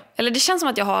tycker jag. Eller det känns som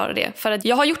att jag har det. För att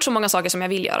jag har gjort så många saker som jag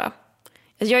vill göra.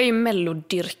 Jag är ju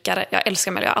mellodyrkare. Jag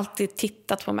älskar Mello. Jag har alltid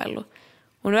tittat på Mello.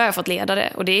 Och nu har jag fått leda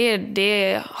det. Och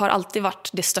det har alltid varit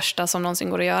det största som någonsin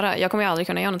går att göra. Jag kommer ju aldrig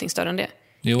kunna göra någonting större än det.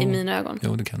 I mina ögon.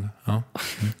 Jo, det kan du. Ja.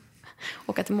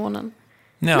 Åka till månen.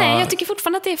 Ja. Nej, jag tycker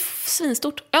fortfarande att det är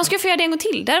svinstort. Jag önskar få göra det en gång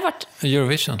till. Det har varit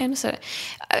Eurovision. ännu större.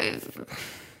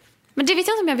 Men det vet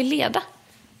jag inte om jag vill leda.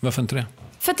 Varför inte det?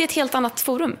 För att det är ett helt annat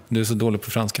forum. Du är så dålig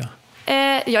på franska.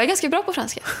 Jag är ganska bra på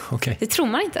franska. Okay. Det tror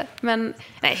man inte. Men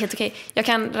nej, helt okej. Jag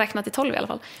kan räkna till 12 i alla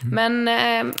fall. Men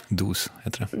 12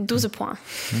 heter det. 12 poäng.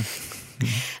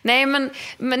 Nej, men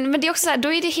det är också så här,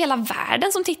 då är det hela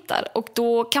världen som tittar. Och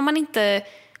då kan man inte...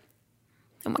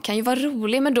 Man kan ju vara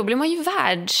rolig, men då blir man ju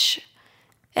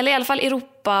eller i alla fall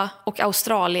Europa och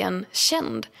Australien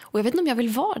känd. Och jag vet inte om jag vill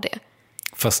vara det.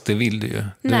 Fast det vill du ju.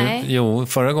 Nej. Jo,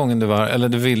 förra gången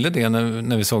du ville det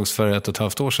när vi sågs för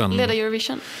 1,5 år sedan. Leda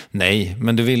Eurovision? Nej,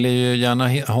 men du ville ju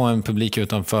gärna ha en publik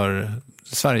utanför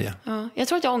Sverige. Ja, jag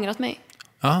tror att jag har ångrat mig.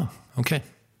 Ja, okej.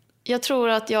 Jag tror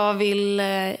att jag vill...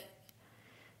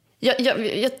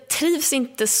 Jag trivs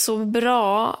inte så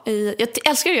bra i... Jag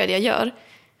älskar att göra det jag gör.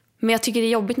 Men jag tycker det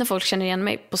är jobbigt när folk känner igen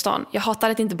mig på stan. Jag hatar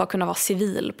att inte bara kunna vara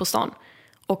civil på stan.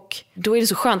 Och då är det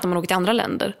så skönt när man åker till andra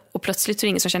länder. Och plötsligt så är det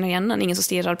ingen som känner igen en. Ingen som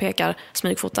stirrar, pekar,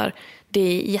 smygfotar. Det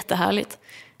är jättehärligt.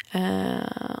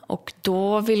 Och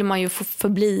då vill man ju få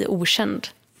förbli okänd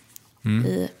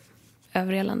i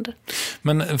övriga länder.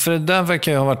 Men för det där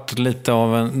verkar ju ha varit lite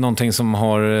av någonting som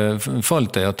har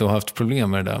följt dig. Att du har haft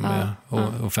problem med det där med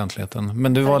offentligheten.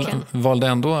 Men du valde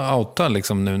ändå att outa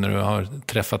liksom, nu när du har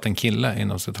träffat en kille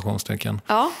inom citationstecken.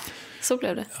 Ja, så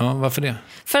blev det. Ja, varför det?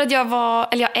 För att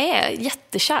jag är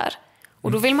jättekär.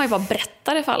 Och då vill man ju bara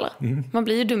berätta det för alla. Man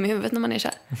blir ju dum i huvudet när man är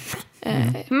kär.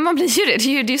 Men man blir ju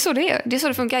det. Det är så det är. Det är så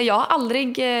det funkar. Jag har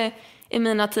aldrig i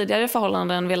mina tidigare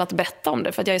förhållanden velat berätta om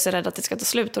det. För att jag är så rädd att det ska ta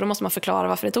slut. Och då måste man förklara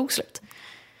varför det tog slut.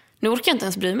 Nu orkar jag inte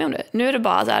ens bry mig om det. Nu är det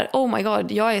bara så här, oh my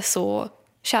god, jag är så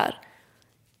kär.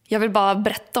 Jag vill bara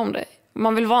berätta om det.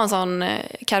 Man vill vara en sån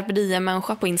carpe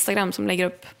diem-människa på Instagram som lägger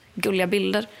upp gulliga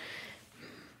bilder.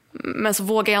 Men så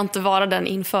vågar jag inte vara den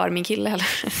inför min kille heller.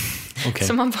 Okay.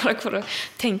 Så man bara går och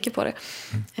tänker på det.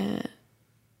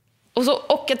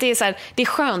 Och att det är så här, det är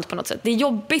skönt på något sätt. Det är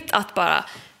jobbigt att bara...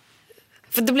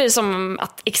 För det blir som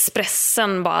att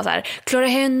Expressen bara så här, Clara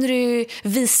Henry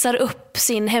visar upp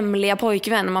sin hemliga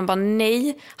pojkvän. Man bara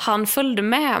nej, han följde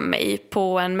med mig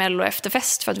på en mello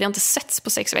efterfest för att vi har inte setts på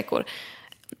 6 veckor.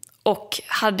 Och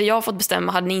hade jag fått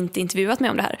bestämma hade ni inte intervjuat mig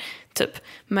om det här typ.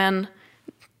 Men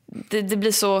det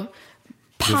blir så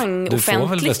du får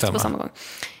väl bestämma på samma gång.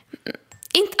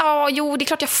 Jo, det är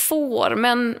klart jag får,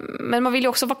 men man vill ju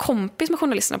också vara kompis med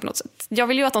journalisterna på något sätt. Jag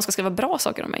vill ju att de ska skriva bra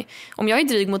saker om mig. Om jag är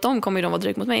dryg mot dem kommer ju de vara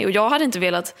dryg mot mig. Och jag hade inte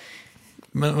velat...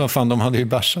 Men vad fan, de hade ju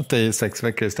bärsat dig i 6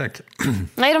 veckor i sträck.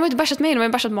 Nej, de har inte bärsat mig, de har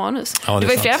ju bärsat manus. Ja, det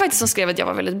var ju flera faktiskt som skrev att jag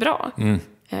var väldigt bra.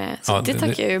 Så det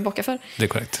tackar jag ju bocka för. Det är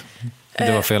korrekt.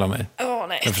 Det var fel av mig.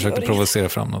 Jag försökte provocera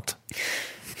fram något.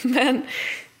 Men...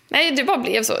 Nej, det bara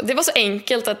blev så. Det var så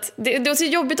enkelt att... Det var så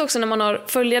jobbigt också när man har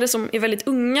följare som är väldigt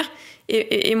unga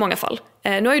i många fall.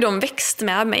 Nu har ju de växt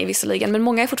med mig visserligen, men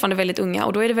många är fortfarande väldigt unga.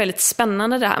 Och då är det väldigt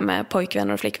spännande det här med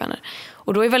pojkvänner och flickvänner.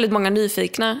 Och då är väldigt många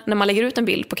nyfikna när man lägger ut en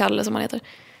bild på Kalle som han heter.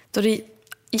 Då är det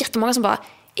jättemånga som bara,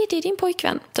 är det din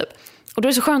pojkvän? Typ. Och då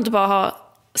är det så skönt att bara ha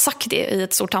sagt det i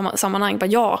ett stort sammanhang. Bara,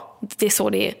 ja, det är så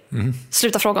det är.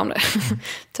 Sluta fråga om det.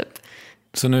 Typ.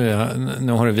 Så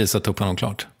nu har du visat upp honom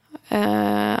klart?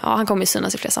 Ja, han kommer ju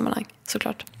synas i fler sammanhang,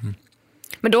 såklart.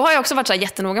 Men då har jag också varit så här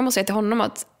jättenoga med att säga till honom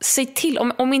att säg till,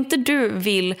 om inte du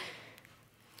vill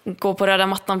gå på röda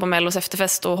mattan på Mellos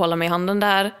efterfest och hålla mig i handen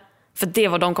där, för det är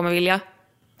vad de kommer vilja,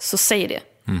 så säg det.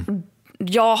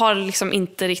 Jag har liksom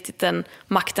inte riktigt den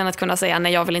makten att kunna säga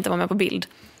nej, jag vill inte vara med på bild.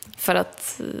 För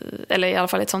att, eller i alla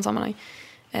fall i ett sånt sammanhang.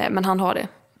 Men han har det.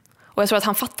 Och jag tror att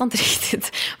han fattar inte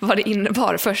riktigt vad det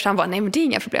innebar. Först han bara, nej men det är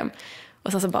inga problem.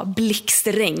 Och sen så bara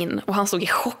blixtregn. Och han stod i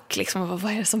chock liksom. Och bara,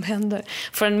 vad är det som händer?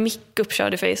 Får en mick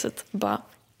uppkörd i facet. Bara,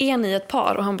 är ni ett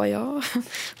par? Och han bara, ja.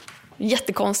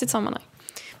 Jättekonstigt sammanhang.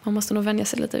 Man måste nog vänja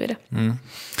sig lite vid det.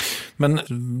 Men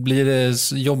blir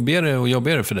det jobbigare och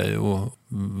jobbigare för dig att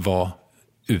vara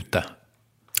ute?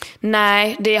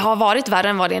 Nej, det har varit värre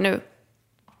än vad det är nu.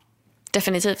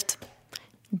 Definitivt.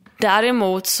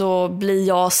 Däremot så blir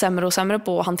jag sämre och sämre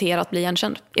på att hantera att bli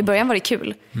igenkänd. I början var det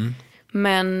kul.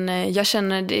 Men jag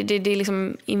känner det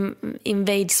liksom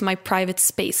invades my private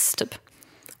space typ.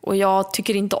 Och jag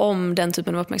tycker inte om den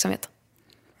typen av uppmärksamhet.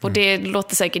 Och det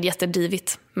låter säkert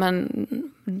jättedivigt, men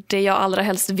det jag allra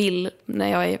helst vill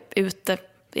när jag är ute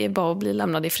är bara att bli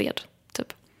lämnad i fred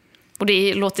typ. Och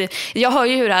det låter, jag hör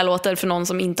ju hur det här låter för någon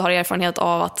som inte har erfarenhet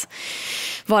av att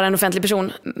vara en offentlig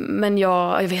person, men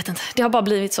jag vet inte, det har bara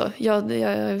blivit så.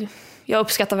 Jag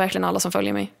uppskattar verkligen alla som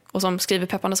följer mig och som skriver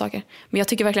peppande saker. Men jag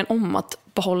tycker verkligen om att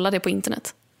behålla det på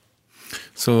internet.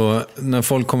 Så när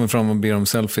folk kommer fram och ber om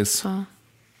selfies,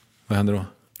 vad händer då?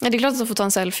 Ja, det är klart att jag får ta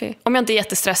en selfie. Om jag inte är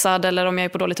jättestressad eller om jag är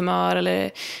på dåligt humör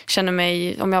eller känner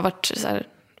mig, om jag har varit så här,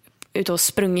 ute och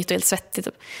sprungit och helt svettig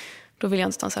typ, då vill jag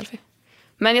inte ta en selfie.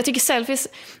 Men jag tycker selfies,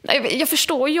 jag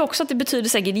förstår ju också att det betyder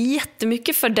säkert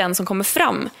jättemycket för den som kommer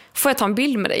fram. Får jag ta en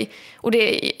bild med dig? Och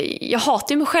jag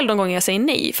hatar ju mig själv de gånger jag säger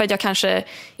nej, för att jag kanske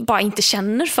bara inte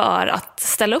känner för att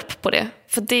ställa upp på det.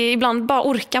 För det ibland bara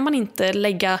orkar man inte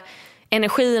lägga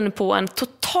energin på en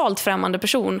totalt främmande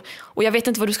person. Och jag vet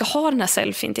inte vad du ska ha den här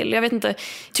selfien till. Jag vet inte,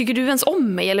 tycker du ens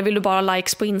om mig eller vill du bara ha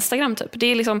likes på Instagram typ? Det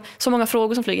är liksom så många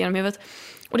frågor som flyger genom huvudet.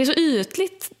 Och det är så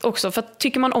ytligt också, för att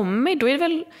tycker man om mig, då är det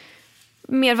väl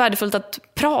mer värdefullt att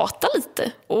prata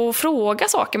lite och fråga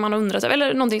saker man har undrat över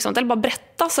eller någonting sånt, eller bara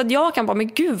berätta så att jag kan bara,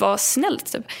 men gud vad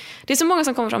snällt typ. Det är så många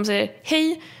som kommer fram och säger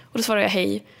hej, och då svarar jag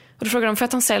hej, och då frågar de, får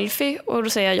jag ta en selfie? Och då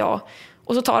säger jag ja,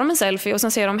 och så tar de en selfie och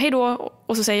sen säger de hej då,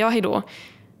 och så säger jag hej då.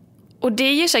 Och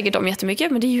det ger säkert dem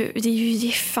jättemycket, men det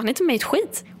är fan inte mig ett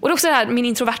skit. Och det är också det här, min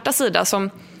introverta sida som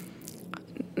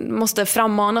måste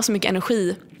frammana så mycket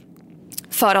energi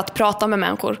för att prata med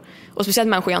människor, och speciellt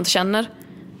människor jag inte känner.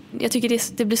 Jag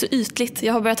tycker det blir så ytligt.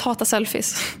 Jag har börjat hata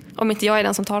selfies. Om inte jag är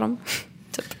den som tar dem.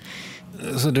 Typ.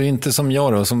 Så du är inte som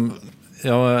jag då. Som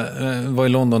jag var i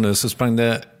London nu, så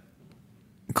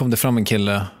kom det fram en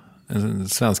kille, en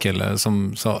svensk kille,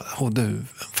 som sa, du,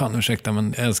 fan ursäkta,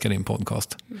 men jag älskar din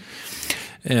podcast.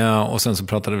 Och sen så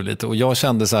pratade vi lite. Och jag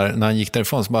kände så här, när han gick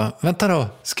därifrån, så bara, vänta då,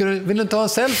 vill du inte ha en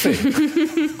selfie?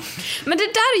 Men det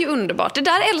där är ju underbart. Det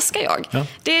där älskar jag. Ja.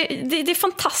 Det är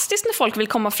fantastiskt när folk vill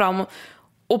komma fram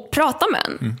och prata med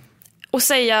en. Och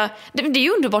säga, det är ju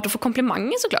underbart att få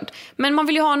komplimanger såklart. Men man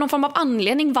vill ju ha någon form av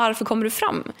anledning, varför kommer du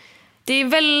fram? Det är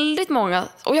väldigt många,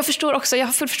 och jag förstår också, jag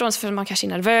har full förståelse för att man kanske är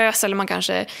nervös eller man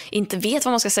kanske inte vet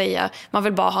vad man ska säga. Man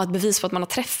vill bara ha ett bevis på att man har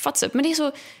träffats. Men det är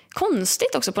så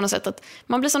konstigt också på något sätt att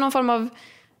man blir som någon form av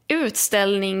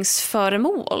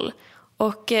utställningsföremål.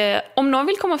 Och om någon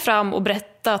vill komma fram och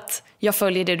berätta att jag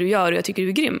följer det du gör och jag tycker du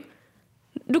är grym,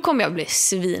 då kommer jag bli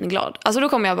svinglad. Alltså då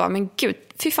kommer jag bara, men gud,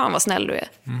 fy fan vad snäll du är.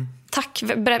 Tack,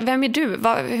 vem är du?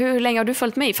 Hur länge har du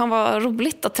följt mig? Fan vad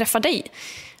roligt att träffa dig.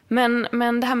 Men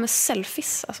det här med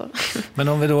selfies, alltså. Men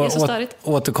om vi då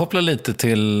återkopplar lite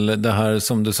till det här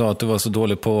som du sa, att du var så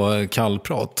dålig på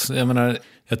kallprat. Jag menar,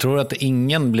 jag tror att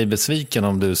ingen blir besviken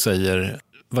om du säger,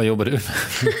 vad jobbar du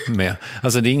med?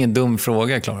 Alltså det är ingen dum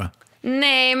fråga, Klara.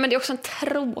 Nej, men det är också en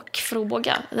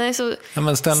tråkfråga. Den är så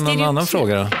men ställ någon annan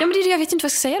fråga då. Ja, men jag vet inte vad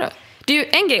jag ska säga då. Det är ju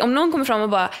en grej, om någon kommer fram och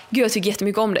bara, gud jag tycker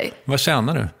jättemycket om dig. Vad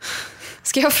tjänar du?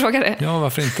 Ska jag fråga det? Ja,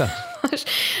 varför inte?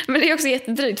 Men det är också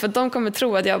jättedrygt, för att de kommer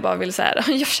tro att jag bara vill så här,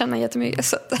 jag känner jättemycket.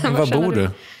 Så, var bor du?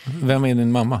 Vem är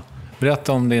din mamma?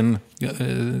 Berätta om din...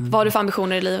 vad har du för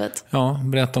ambitioner i livet? Ja,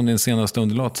 berätta om din senaste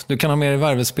underlåt. Du kan ha med i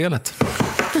värvespelet.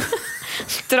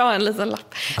 Dra en liten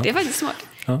lapp. Det är faktiskt smart.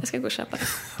 Ja. Jag ska gå och köpa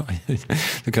det.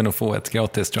 Du kan nog få ett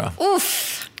gratis, tror jag.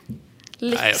 Uff!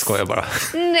 Nej, jag skojar bara.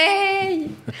 Nej!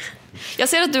 Jag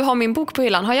ser att du har min bok på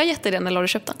hyllan. Har jag gett dig den eller har du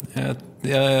köpt den?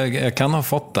 Jag kan ha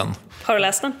fått den. Har du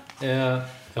läst den?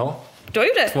 Ja. Du har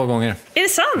ju det? 2 gånger. Är det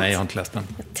sant? Nej, jag har inte läst den.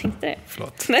 Jag tänkte det.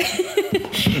 Förlåt. Nej.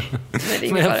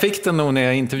 Men jag fick den nog när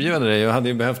jag intervjuade dig. Jag hade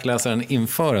ju behövt läsa den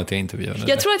inför att jag intervjuade dig.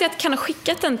 Jag tror att jag kan ha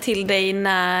skickat den till dig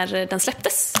när den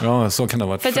släpptes. Ja, så kan det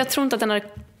vara. För att jag tror inte att den har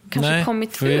kanske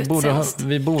kommit ut senast.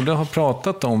 Vi borde ha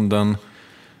pratat om den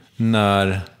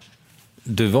när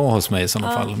du var hos mig i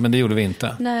sådana fall. Men det gjorde vi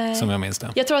inte, som jag minns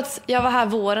det. Jag tror att jag var här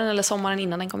våren eller sommaren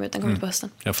innan den kom ut. Den kom ut på hösten.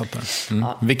 Jag fattar.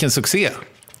 Ja. Vilken succé!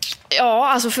 Ja,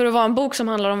 alltså för att vara en bok som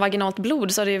handlar om vaginalt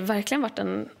blod så har det ju verkligen varit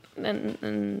en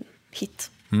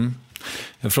hit.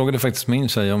 Jag frågade faktiskt min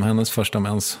tjej om hennes första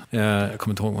mens. Jag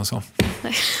kommer inte ihåg vad hon sa.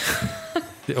 Nej.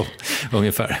 Jo,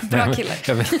 ungefär. Bra kille.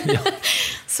 Ja.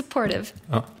 Supportive.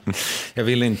 Ja. Jag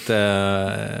vill inte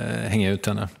hänga ut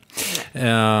henne.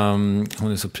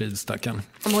 Hon är så pryd, stackarn.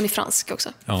 Om hon är fransk också.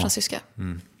 Ja. Fransyska.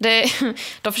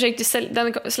 De försökte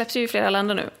den släpps ju i flera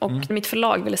länder nu. Och mitt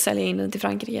förlag ville sälja in den till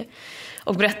Frankrike.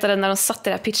 Och berättade när de satt i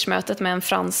det här pitchmötet med en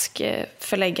fransk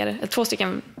förläggare. 2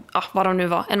 stycken, vad de nu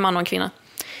var. En man och en kvinna.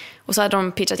 Och så hade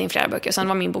de pitchat in flera böcker. Sen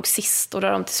var min bok sist. Och då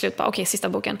de till slut bara, okej, sista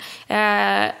boken.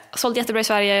 Sålde jättebra i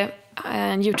Sverige.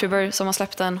 En YouTuber som har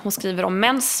släppt den. Hon skriver om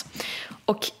mens.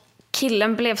 Och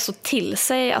killen blev så till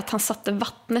sig att han satte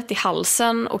vattnet i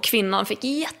halsen. Och kvinnan fick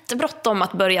jättebråttom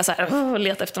att börja så här,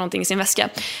 leta efter någonting i sin väska.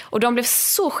 Och de blev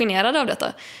så generade av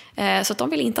detta. Så att de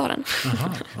ville inte ha den. Aha,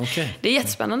 okay. Det är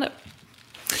jättespännande.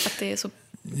 Att det är så...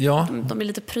 Ja. De blir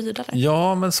lite prydare.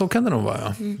 Ja, men så kan det nog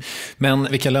vara. Ja.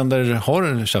 Men vilka länder har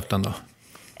du köpt den då?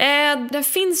 Den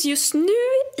finns just nu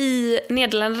i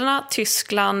Nederländerna,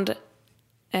 Tyskland,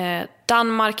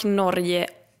 Danmark, Norge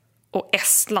och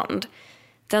Estland.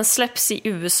 Den släpps i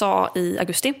USA i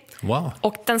augusti. Wow.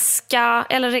 Och den ska,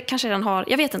 eller kanske den har,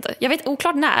 jag vet inte. Jag vet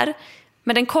oklart när,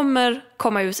 men den kommer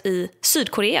komma ut i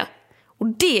Sydkorea Och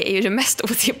det är ju det mest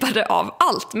otippade av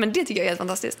allt. Men det tycker jag är helt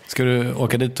fantastiskt. Ska du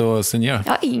åka dit och signera?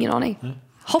 Jag har ingen aning.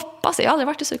 Hoppas jag har aldrig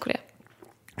varit i Sydkorea.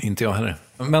 Inte jag heller.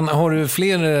 Men har du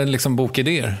fler liksom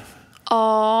bokidéer?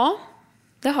 Ja,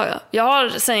 det har jag. Jag har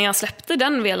sen jag släppte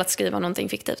den velat skriva någonting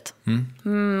fiktivt.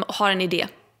 Och har en idé.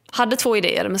 Hade 2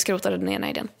 idéer men skrotade den ena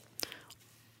idén.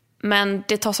 Men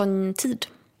det tar sån tid.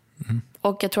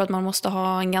 Och jag tror att man måste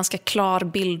ha en ganska klar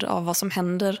bild av vad som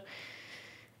händer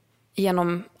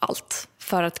genom allt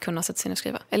för att kunna sätta sig ner och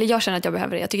skriva. Eller jag känner att jag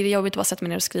behöver det. Jag tycker det är jobbigt att bara sätta mig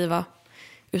ner och skriva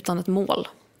utan ett mål.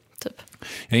 Typ.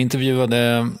 Jag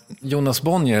intervjuade Jonas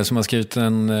Bonnier som har skrivit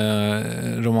en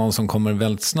roman som kommer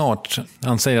väldigt snart.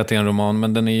 Han säger att det är en roman,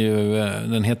 men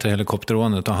den heter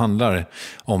Helikopterrånet och handlar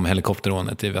om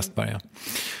helikopterrånet i Västberga.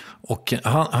 Och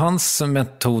hans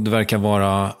metod verkar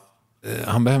vara,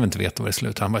 han behöver inte veta vad det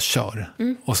slutar, han bara kör.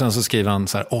 Och sen så skriver han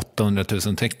så här 800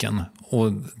 000 tecken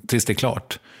och tills det är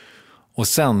klart. Och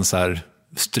sen så här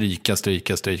stryka.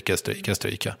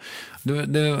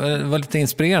 Det var lite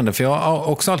inspirerande, för jag har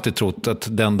också alltid trott att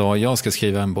den dag jag ska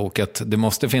skriva en bok att det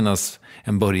måste finnas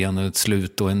en början och ett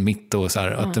slut och en mitt och så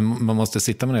här, att man måste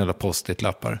sitta med några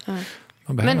post-it-lappar.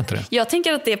 Man behöver inte det. Jag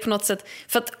tänker att det är på något sätt,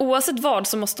 för att oavsett vad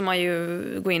så måste man ju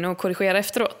gå in och korrigera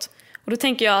efteråt. Och då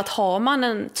tänker jag att har man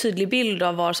en tydlig bild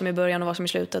av vad som är början och vad som är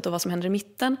slutet och vad som händer i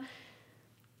mitten,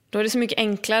 då är det så mycket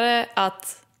enklare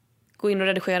att gå in och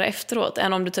redigera efteråt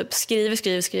än om du typ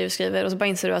skriver och så bara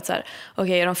inser du att så här,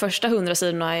 okej, de första 100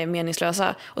 sidorna är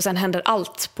meningslösa och sen händer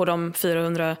allt på de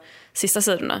 400 sista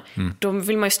sidorna. Då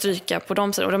vill man ju stryka på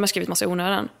de sidorna och de har skrivit massa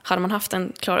onödan. Hade man haft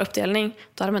en klar uppdelning,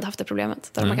 då hade man inte haft det problemet.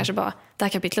 Då hade man kanske bara, det här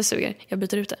kapitlet suger, jag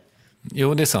byter ut det.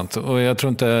 Jo, det är sant. Och jag tror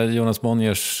inte Jonas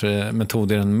Bonniers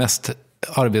metod är den mest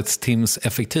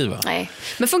arbetstimseffektiva. Nej,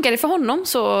 men funkar det för honom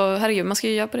så herregud, man ska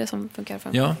ju göra på det som funkar för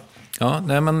honom. Ja,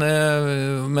 nej,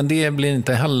 men det blir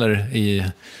inte heller i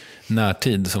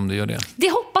närtid som du gör det. Det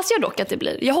hoppas jag dock att det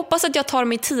blir. Jag hoppas att jag tar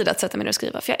mig tid att sätta mig ner och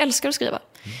skriva, för jag älskar att skriva.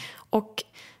 Och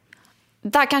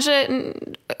där kanske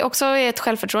också är ett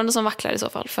självförtroende som vacklar i så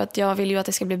fall, för att jag vill ju att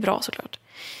det ska bli bra såklart.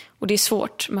 Och det är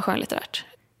svårt med skönlitterärt.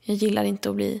 Jag gillar inte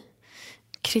att bli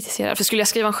kritiserad. För skulle jag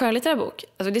skriva en skönlitterär bok,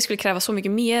 alltså det skulle kräva så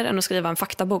mycket mer än att skriva en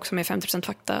faktabok som är 50%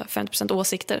 fakta, 50%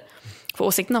 åsikter. För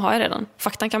åsikterna har jag redan.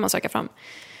 Faktan kan man söka fram.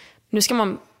 Nu ska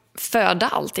man föda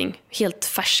allting helt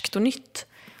färskt och nytt.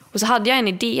 Och så hade jag en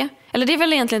idé, eller det är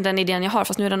väl egentligen den idén jag har,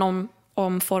 fast nu är den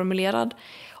omformulerad.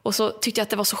 Och så tyckte jag att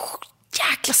det var så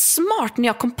jäkla smart när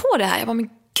jag kom på det här. Jag bara, men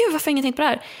gud, varför har jag inget tänkt på det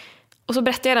här? Och så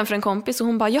berättade jag den för en kompis och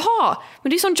hon bara, jaha, men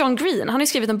det är som John Green. Han har ju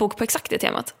skrivit en bok på exakt det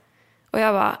temat. Och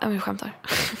jag bara, jag skämtar.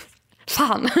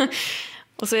 Fan.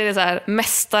 Och så är det så här,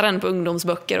 mästaren på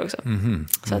ungdomsböcker också.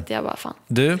 Så att jag bara, fan.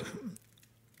 Du,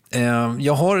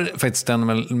 jag har faktiskt en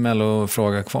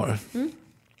mellofråga kvar.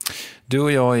 Du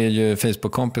och jag är ju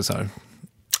Facebook-kompisar.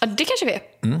 Ja, det kanske vi är.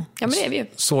 Ja, men det är vi ju.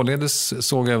 Således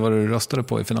såg jag vad du röstade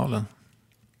på i finalen.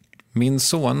 Min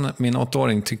son, min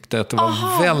 8-åring, tyckte att det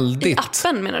var väldigt... i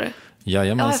appen menar du?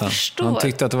 Jajamensan. Han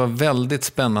tyckte att det var väldigt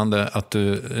spännande att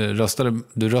du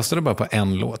röstade bara på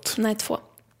en låt. Nej, 2.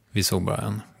 Vi såg bara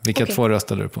en. Vilka 2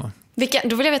 röstade du på?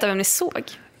 Då vill jag veta vem ni såg.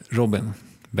 Robin.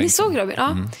 Ni såg Robin?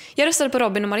 Ja. Jag röstade på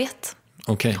Robin och Mariette.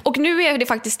 Okay. Och nu är det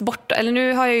faktiskt borta. Eller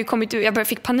nu har jag ju kommit ut. Jag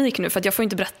fick panik nu för att jag får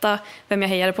inte berätta vem jag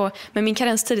hejade på. Men min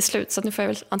karenstid är slut, så att nu får jag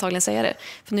väl antagligen säga det.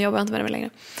 För nu jobbar jag inte med det längre.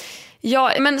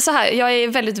 Ja, men så här, jag är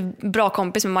väldigt bra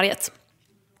kompis med Mariette.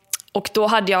 Och då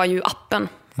hade jag ju appen.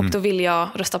 Och då ville jag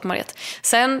rösta på Mariette.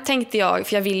 Sen tänkte jag,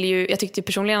 för jag tyckte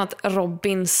personligen att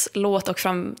Robins låt och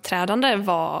framträdande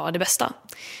var det bästa.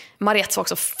 Mariette var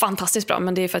också fantastiskt bra,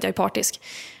 men det är för att jag är partisk.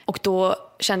 Och då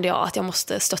kände jag att jag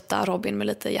måste stötta Robin med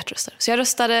lite hjärtröster. Så jag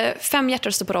röstade 5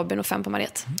 hjärtröster på Robin och 5 på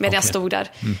Mariette. Medan jag stod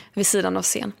där vid sidan av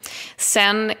scen.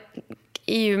 Sen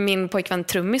är ju min pojkvän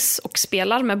trummis och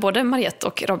spelar med både Mariette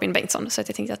och Robin Bengtsson. Så att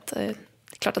jag tänkte att det är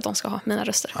klart att de ska ha mina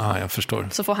röster. Jag förstår.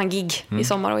 Så får han gig i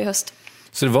sommar och i höst.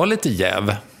 Så det var lite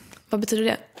jäv? Vad betyder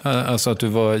det? Alltså att du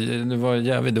var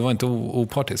jävig, du var inte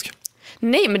opartisk?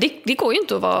 Nej, men det går ju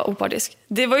inte att vara opartisk.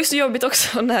 Det var ju så jobbigt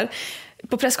också när,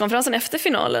 på presskonferensen efter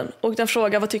finalen, och den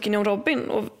frågade vad tycker ni om Robin?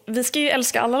 Och vi ska ju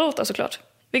älska alla låtar såklart.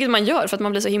 Vilket man gör för att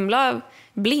man blir så himla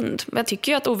blind. Men jag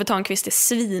tycker ju att Ove Thörnqvist är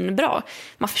svinbra.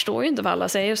 Man förstår ju inte vad alla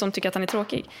säger som tycker att han är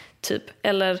tråkig. Typ.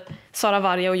 Eller Sara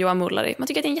Varje och Johan Mullari. Man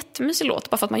tycker att det är en jättemysig låt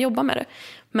bara för att man jobbar med det.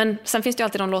 Men sen finns det ju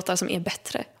alltid de låtar som är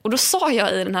bättre. Och då sa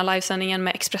jag i den här livesändningen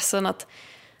med Expressen att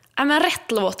men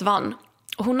rätt låt vann.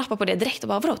 Och hon nappade på det direkt och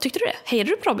bara, vadå, tyckte du det? Hejade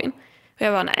du på Robin? Och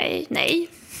jag bara, nej.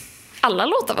 Alla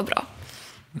låtar var bra.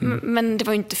 Men det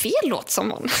var ju inte fel låt som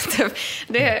vann.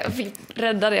 Jag fick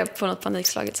rädda det på något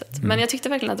panikslaget sätt. Men jag tyckte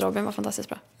verkligen att Robin var fantastiskt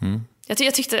bra.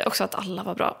 Jag tyckte också att alla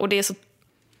var bra. Och det är så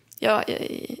Jag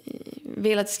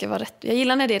vill att det ska vara rätt. Jag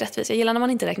gillar när det är rättvist. Jag gillar när man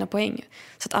inte räknar poäng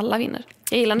så att alla vinner.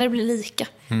 Jag gillar när det blir lika.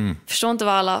 Förstår inte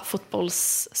vad alla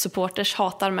fotbollssupporters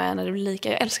hatar med när det blir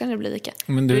lika. Jag älskar när det blir lika.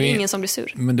 Men det är ingen som blir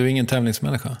sur. Men du är ingen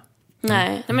tävlingsmänniska?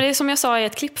 Nej, men det är som jag sa i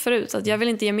ett klipp förut, att jag vill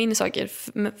inte ge mig in i saker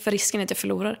för risken att jag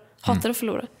förlorar. Hatar att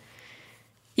förlora.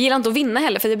 Jag gillar inte att vinna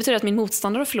heller, för det betyder att min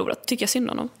motståndare har förlorat. Tycker jag synd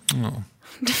om dem.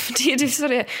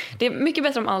 Det är mycket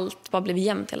bättre om allt bara blev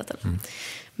jämnt hela tiden.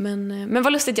 Men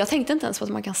vad lustigt, jag tänkte inte ens på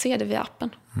att man kan se det via appen.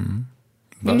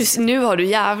 Nu har du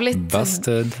jävligt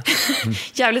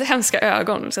hemska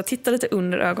ögon. Så jag tittar lite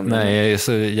under ögonen. Nej, jag är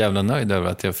så jävla nöjd över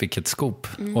att jag fick ett scoop.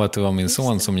 Och att det var min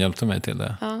son som hjälpte mig till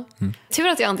det. Ja. Tur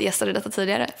att jag inte gästade detta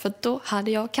tidigare. För då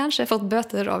hade jag kanske fått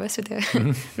böter av SVT.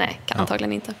 Nej,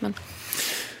 antagligen inte. Men...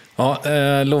 Ja,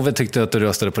 Love tyckte att du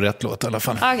röstade på rätt låt i alla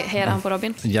fall. Okej, hejade han på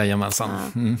Robin? Jajamensan.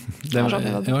 Jag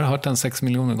har hört den 6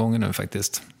 miljoner gånger nu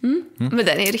faktiskt. Men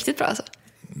den är riktigt bra alltså.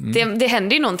 Det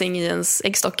händer ju någonting i ens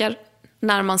äggstockar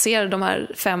när man ser de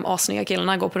här 5 asnygga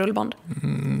killarna gå på rullband.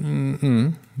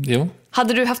 Jo.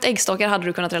 Hade du haft äggstockar hade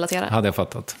du kunnat relatera. Hade jag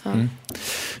fattat.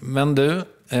 Men du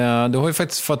har ju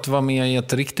faktiskt fått vara med i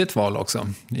ett riktigt val också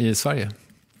i Sverige.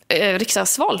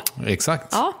 Riksdagsval? Exakt.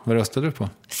 Ja. Vad röstade du på?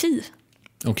 Fi.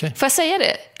 Okay. Får jag säga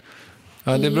det?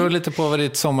 Ja, det beror lite på vad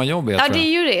ditt sommarjobb är. Ja, det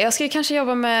är ju det. Jag ska kanske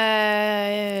jobba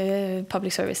med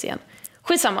public service igen.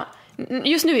 Skitsamma.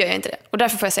 Just nu gör jag inte det. Och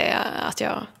därför får jag säga att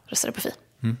jag röstade på Fi.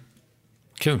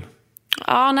 Kul.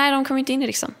 Ja, nej, de kom inte in i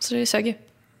riksdagen. Så det sög ju,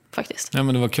 faktiskt. Ja,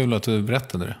 men det var kul att du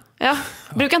berättade det. Ja,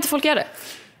 brukar inte folk göra det?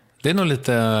 Det är nog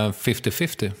lite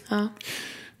 50-50. Ja.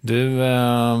 Du,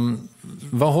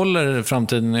 vad håller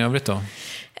framtiden i övrigt då?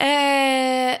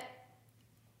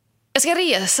 Jag ska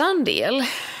resa en del.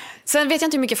 Sen vet jag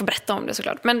inte hur mycket jag får berätta om det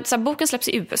såklart. Men så här, boken släpps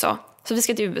i USA. Så vi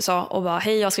ska till USA och bara,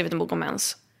 hej, jag har skrivit en bok om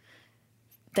mens.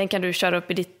 Den kan du köra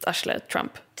upp i ditt arsle,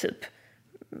 Trump, typ.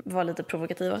 Var lite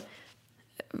provokativa.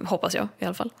 Hoppas jag i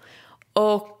alla fall.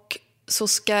 Och så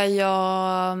ska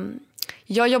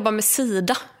jag jobbar med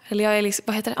Sida. Eller jag är liksom,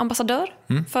 vad heter det? Ambassadör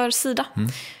för Sida.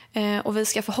 Och vi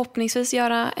ska förhoppningsvis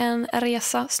göra en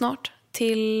resa snart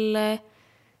till...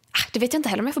 det vet jag inte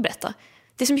heller om jag får berätta.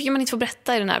 Det är så mycket man inte får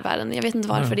berätta i den här världen. Jag vet inte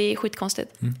varför, det är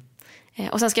skitkonstigt.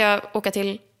 Och sen ska jag åka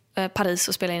till Paris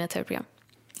och spela in ett tv-program.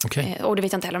 Okay. Och det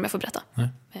vet jag inte heller om jag får berätta.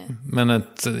 Men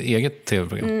ett eget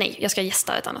tv-program? Nej, jag ska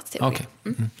gästa ett annat tv-program.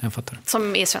 Okay. Jag fattar.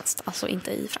 Som är svenskt, alltså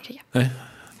inte i Frankrike. Nej,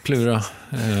 Plura,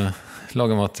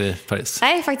 laga mat i Paris.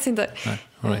 Nej, faktiskt inte. Nej,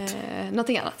 all right.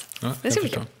 Någonting annat. Ja, det ska bli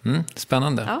kul.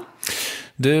 Spännande. Ja.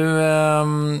 Du,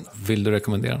 vill du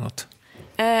rekommendera något?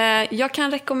 Jag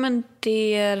kan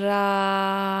rekommendera...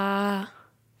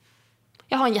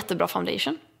 Jag har en jättebra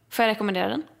foundation. Får jag rekommendera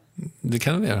den? Det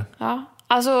kan du göra. Ja,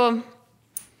 alltså...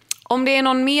 Om det är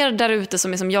någon mer där ute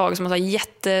som är som jag, som har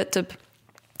så typ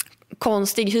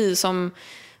konstig hy som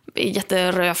är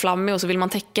jätterödflammig och så vill man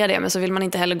täcka det, men så vill man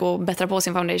inte heller gå bättre på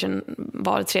sin foundation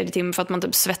var 3:e timme för att man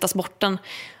typ svettas bort den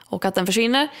och att den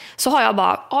försvinner, så har jag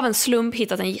bara av en slump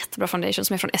hittat en jättebra foundation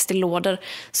som är från Estée Lauder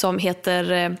som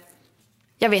heter...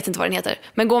 Jag vet inte vad den heter,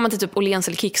 men går man till typ Åhléns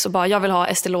eller Kicks och bara, jag vill ha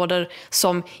Estée Lauder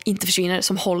som inte försvinner,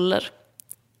 som håller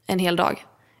en hel dag.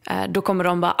 Då kommer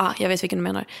de bara, jag vet vilken du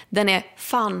menar. Den är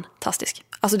fantastisk.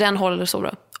 Alltså den håller så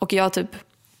bra. Och jag typ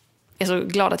är så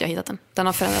glad att jag har hittat den. Den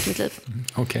har förändrat mitt liv.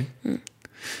 Okej.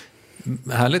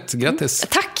 Härligt, grattis.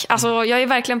 Tack, alltså jag är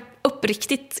verkligen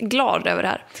uppriktigt glad över det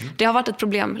här. Det har varit ett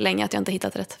problem länge att jag inte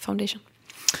hittat rätt foundation.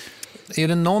 Är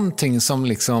det någonting som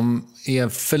liksom är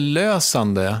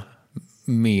förlösande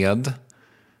med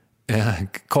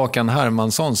Kakan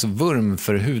Hermanssons vurm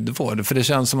för hudvård? För det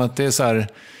känns som att det är så här...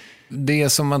 Det är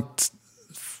som att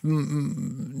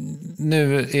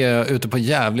nu är jag ute på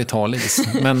jävligt hal is,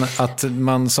 men att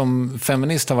man som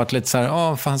feminist har varit lite så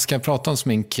här, fan ska jag prata om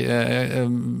smink?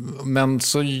 Men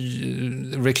så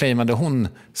reclaimade hon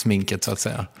sminket så att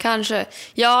säga. Kanske.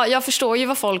 Ja, jag förstår ju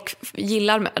vad folk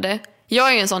gillar med det. Jag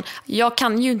är ju en sån, jag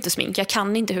kan ju inte smink, jag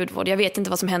kan inte hudvård, jag vet inte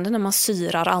vad som händer när man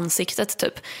syrar ansiktet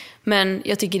typ. Men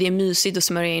jag tycker det är mysigt att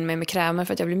smörja in mig med krämer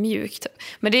för att jag blir mjuk typ.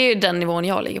 Men det är ju den nivån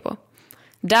jag ligger på.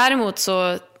 Däremot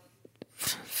så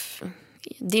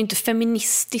det är ju inte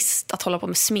feministiskt att hålla på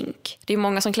med smink. Det är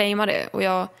många som claimar det och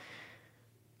jag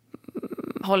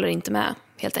håller inte med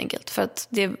helt enkelt för att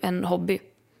det är en hobby.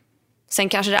 Sen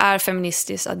kanske det är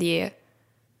feministiskt att ge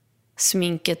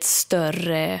sminket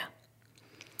större,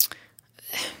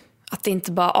 att det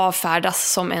inte bara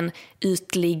avfärdas som en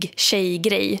ytlig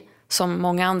tjejgrej som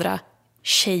många andra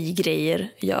tjejgrejer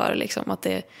gör liksom, att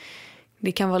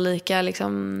det kan vara lika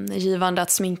liksom givande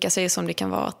att sminka sig som det kan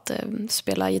vara att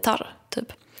spela gitarr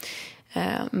typ.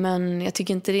 Men jag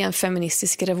tycker inte det är en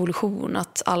feministisk revolution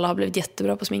att alla har blivit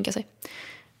jättebra på att sminka sig.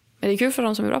 Men det är kul för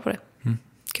de som är bra på det.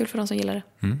 Kul för de som gillar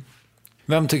det.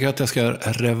 Vem tycker att jag ska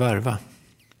reverva?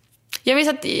 Jag vet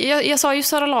att jag sa ju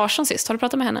Sara Larsson sist. Har du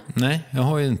pratat med henne? Nej, jag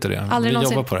har ju inte det. Aldrig Vi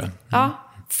någonsin. jobbar på det. Ja,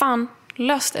 fan.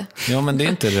 Lös det. Ja, men det är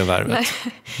inte revervet.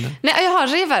 Nej, jag har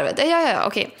revervet. Ja,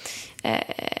 okej.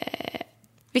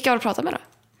 Vilka har du pratat med då?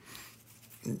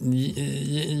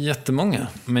 Jättemånga.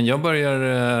 Men jag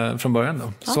börjar från början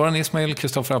då. Ja. Soran Ismail,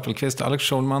 Kristoffer Appelqvist, Alex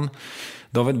Schulman,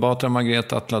 David Batra,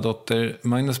 Margrethe Atladotter,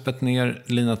 Magnus Bettner,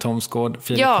 Lina Thomsgård,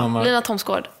 Filip Hammar. Lina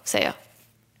Thomsgård, säger jag.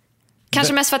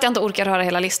 Kanske mest för att jag inte orkar höra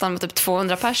hela listan med typ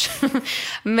 200 pers.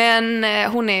 Men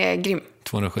hon är grym.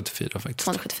 274 faktiskt.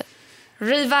 274.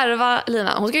 Reverva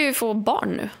Lina. Hon ska ju få barn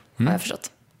nu, har jag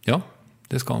förstått. Ja,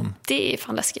 det ska hon. Det är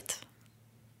fan läskigt.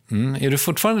 Är du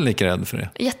fortfarande lika rädd för det?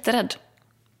 Jätterädd.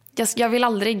 Jag vill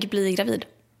aldrig bli gravid.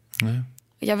 Nej.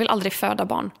 Jag vill aldrig föda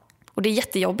barn. Och det är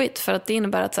jättejobbigt för att det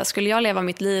innebär att så här, skulle jag leva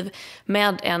mitt liv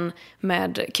med en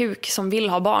med kuk som vill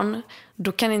ha barn,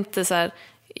 då kan inte så här,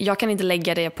 jag kan inte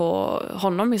lägga det på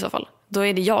honom i så fall. Då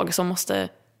är det jag som måste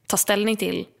ta ställning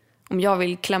till om jag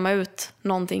vill klämma ut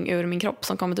någonting ur min kropp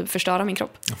som kommer typ förstöra min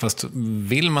kropp. Fast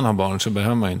vill man ha barn så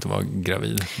behöver man inte vara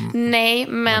gravid. Nej,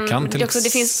 men man kan till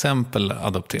det exempel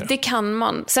adoptera. Det kan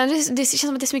man. Sen det känns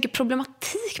som att det är så mycket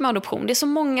problematik med adoption. Det är så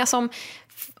många som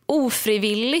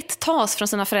ofrivilligt tas från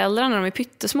sina föräldrar när de är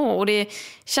pyttesmå, och det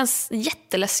känns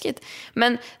jätteläskigt.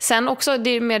 Men sen också det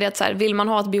är med det att så här, vill man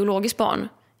ha ett biologiskt barn,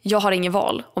 jag har ingen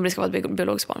val om det ska vara ett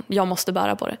biologiskt barn. Jag måste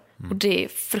bära på det. Och det är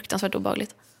fruktansvärt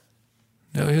obehagligt.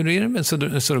 Ja, hur är det med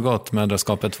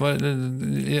surrogatmödraskapet?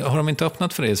 Har de inte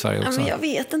öppnat för det i Sverige också? Ja, men jag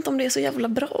vet inte om det är så jävla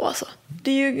bra alltså.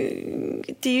 Det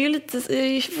är ju lite,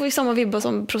 det får ju samma vibba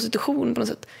som prostitution på något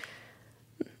sätt.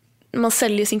 Man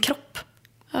säljer sin kropp.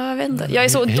 Jag vet inte. Jag är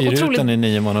så hyr otroligt... ut den i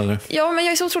 9 månader. Ja, men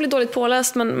jag är så otroligt dåligt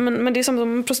påläst. Men det är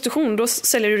som prostitution. Då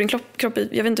säljer du din kropp i,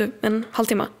 jag vet inte, en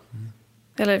halvtimme.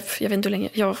 Eller jag vet inte hur länge.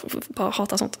 Jag bara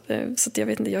hatar sånt. Så att jag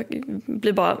vet inte, jag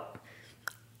blir bara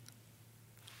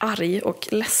arg och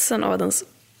ledsen av att ens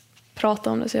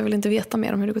prata om det. Så jag vill inte veta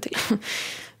mer om hur det går till.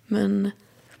 Men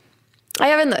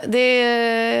jag vet inte.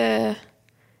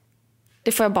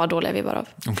 Det får jag bara dåliga vibbar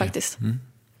av, faktiskt.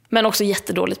 Men också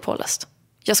jättedåligt påläst.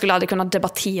 Jag skulle aldrig kunna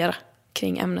debattera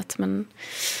kring ämnet, men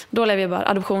dåliga vibbar.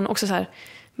 Adoption också så här.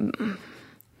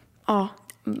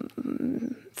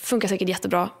 Funkar säkert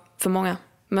jättebra för många,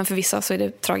 men för vissa så är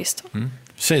det tragiskt.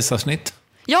 Kejsarsnitt?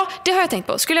 Ja, det har jag tänkt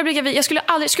på. Skulle jag bli gravid,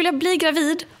 skulle jag bli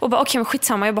gravid och bara okej, men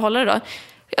skitsamma, jag behåller det då.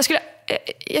 Jag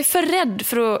är för rädd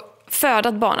för att föda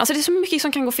ett barn. Alltså det är så mycket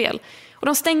som kan gå fel. Och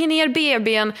de stänger ner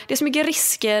BB:n, det är så mycket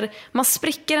risker. Man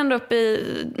spricker ändå upp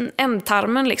i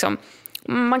ändtarmen liksom.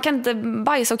 Man kan inte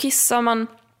bajsa och kissa, man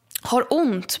har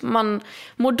ont, man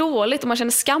mår dåligt och man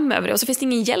känner skam över det, och så finns det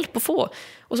ingen hjälp att få.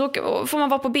 Och så får man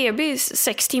vara på BB i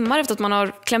 6 timmar efter att man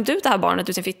har klämt ut det här barnet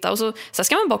ur sin fitta, och så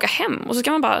ska man bara åka hem och så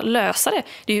ska man bara lösa det.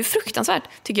 Det är ju fruktansvärt,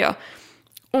 tycker jag,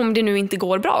 om det nu inte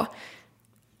går bra.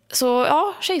 Så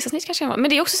ja, kejsarsnitt kanske. Men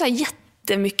det är också så här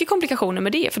jättemycket komplikationer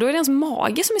med det, för då är det ens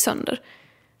mage som är sönder.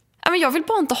 Men jag vill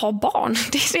bara inte ha barn.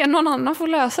 Det är någon annan får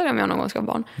lösa det om jag någon gång ska ha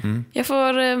barn. Jag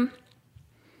får...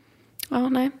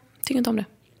 nej, tycker inte om det.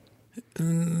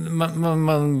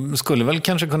 Man skulle väl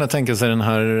kanske kunna tänka sig den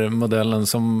här modellen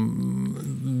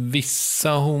som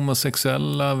vissa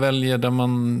homosexuella väljer, där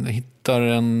man hittar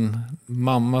en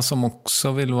mamma som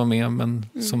också vill vara med, men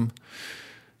som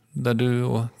där du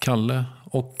och Kalle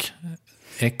och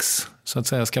ex så att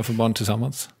säga skaffar barn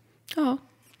tillsammans. Ja,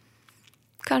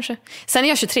 kanske. Sen är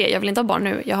jag 23, jag vill inte ha barn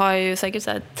nu. Jag har ju säkert så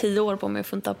här 10 år på mig att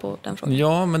funta på den frågan.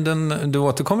 Ja, men du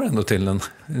återkommer ändå till den.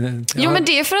 Jo, men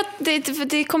det är för att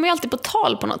det kommer ju alltid på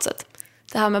tal på något sätt.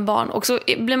 Det här med barn. Och så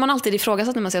blir man alltid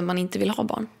ifrågasatt när man säger att man inte vill ha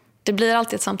barn. Det blir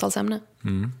alltid ett samtalsämne.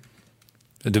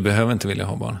 Du behöver inte vilja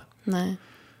ha barn. Nej.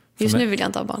 Just nu vill jag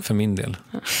inte ha barn. För min del.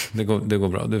 Det går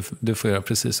bra. Du får göra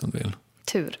precis som du vill.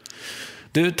 Tur.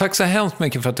 Du, tack så hemskt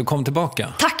mycket för att du kom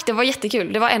tillbaka. Tack, det var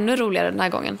jättekul. Det var ännu roligare den här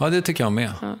gången. Ja, det tycker jag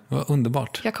med. Ja. Det var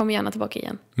underbart. Jag kommer gärna tillbaka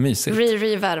igen. Mysigt.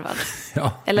 Revervad.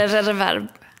 Ja. Eller reverb.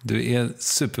 Du är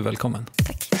supervälkommen.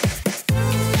 Tack.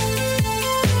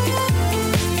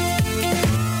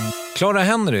 Clara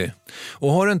Henry.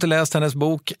 Och har du inte läst hennes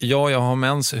bok Ja, jag har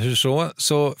mens, hur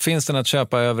så finns den att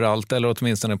köpa överallt, eller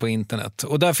åtminstone på internet.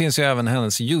 Och där finns ju även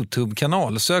hennes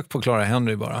YouTube-kanal. Sök på Clara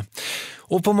Henry bara.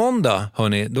 Och på måndag,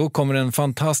 hörni, då kommer den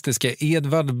fantastiska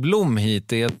Edvard Blom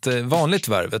hit i ett vanligt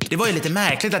värvet. Det var ju lite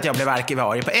märkligt att jag blev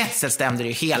arkivarie. På ett sätt stämde det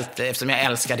ju helt eftersom jag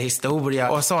älskade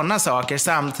historia och sådana saker.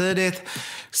 Samtidigt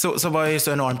så var jag ju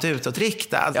så enormt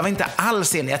utåtriktad. Jag var inte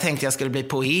alls inne. Jag tänkte jag skulle bli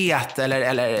poet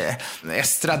eller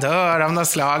estradör av något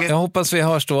slag. Jag hoppas vi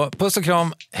hörs då. Puss och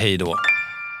kram, hej då.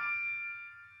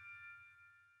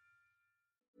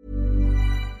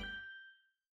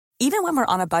 Even when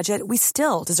we're on a budget, we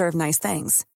still deserve nice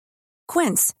things.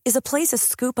 Quince is a place to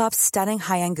scoop up stunning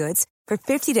high-end goods for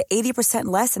 50 to 80%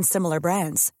 less than similar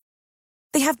brands.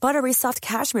 They have buttery soft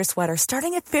cashmere sweaters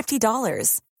starting at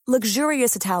 $50,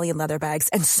 luxurious Italian leather bags,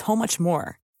 and so much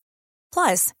more.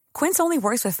 Plus, Quince only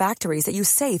works with factories that use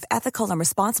safe, ethical, and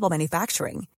responsible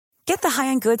manufacturing. Get the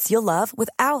high-end goods you'll love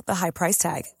without the high price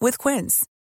tag with Quince.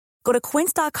 Go to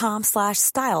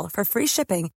quince.com/style for free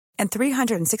shipping and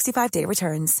 365-day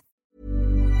returns.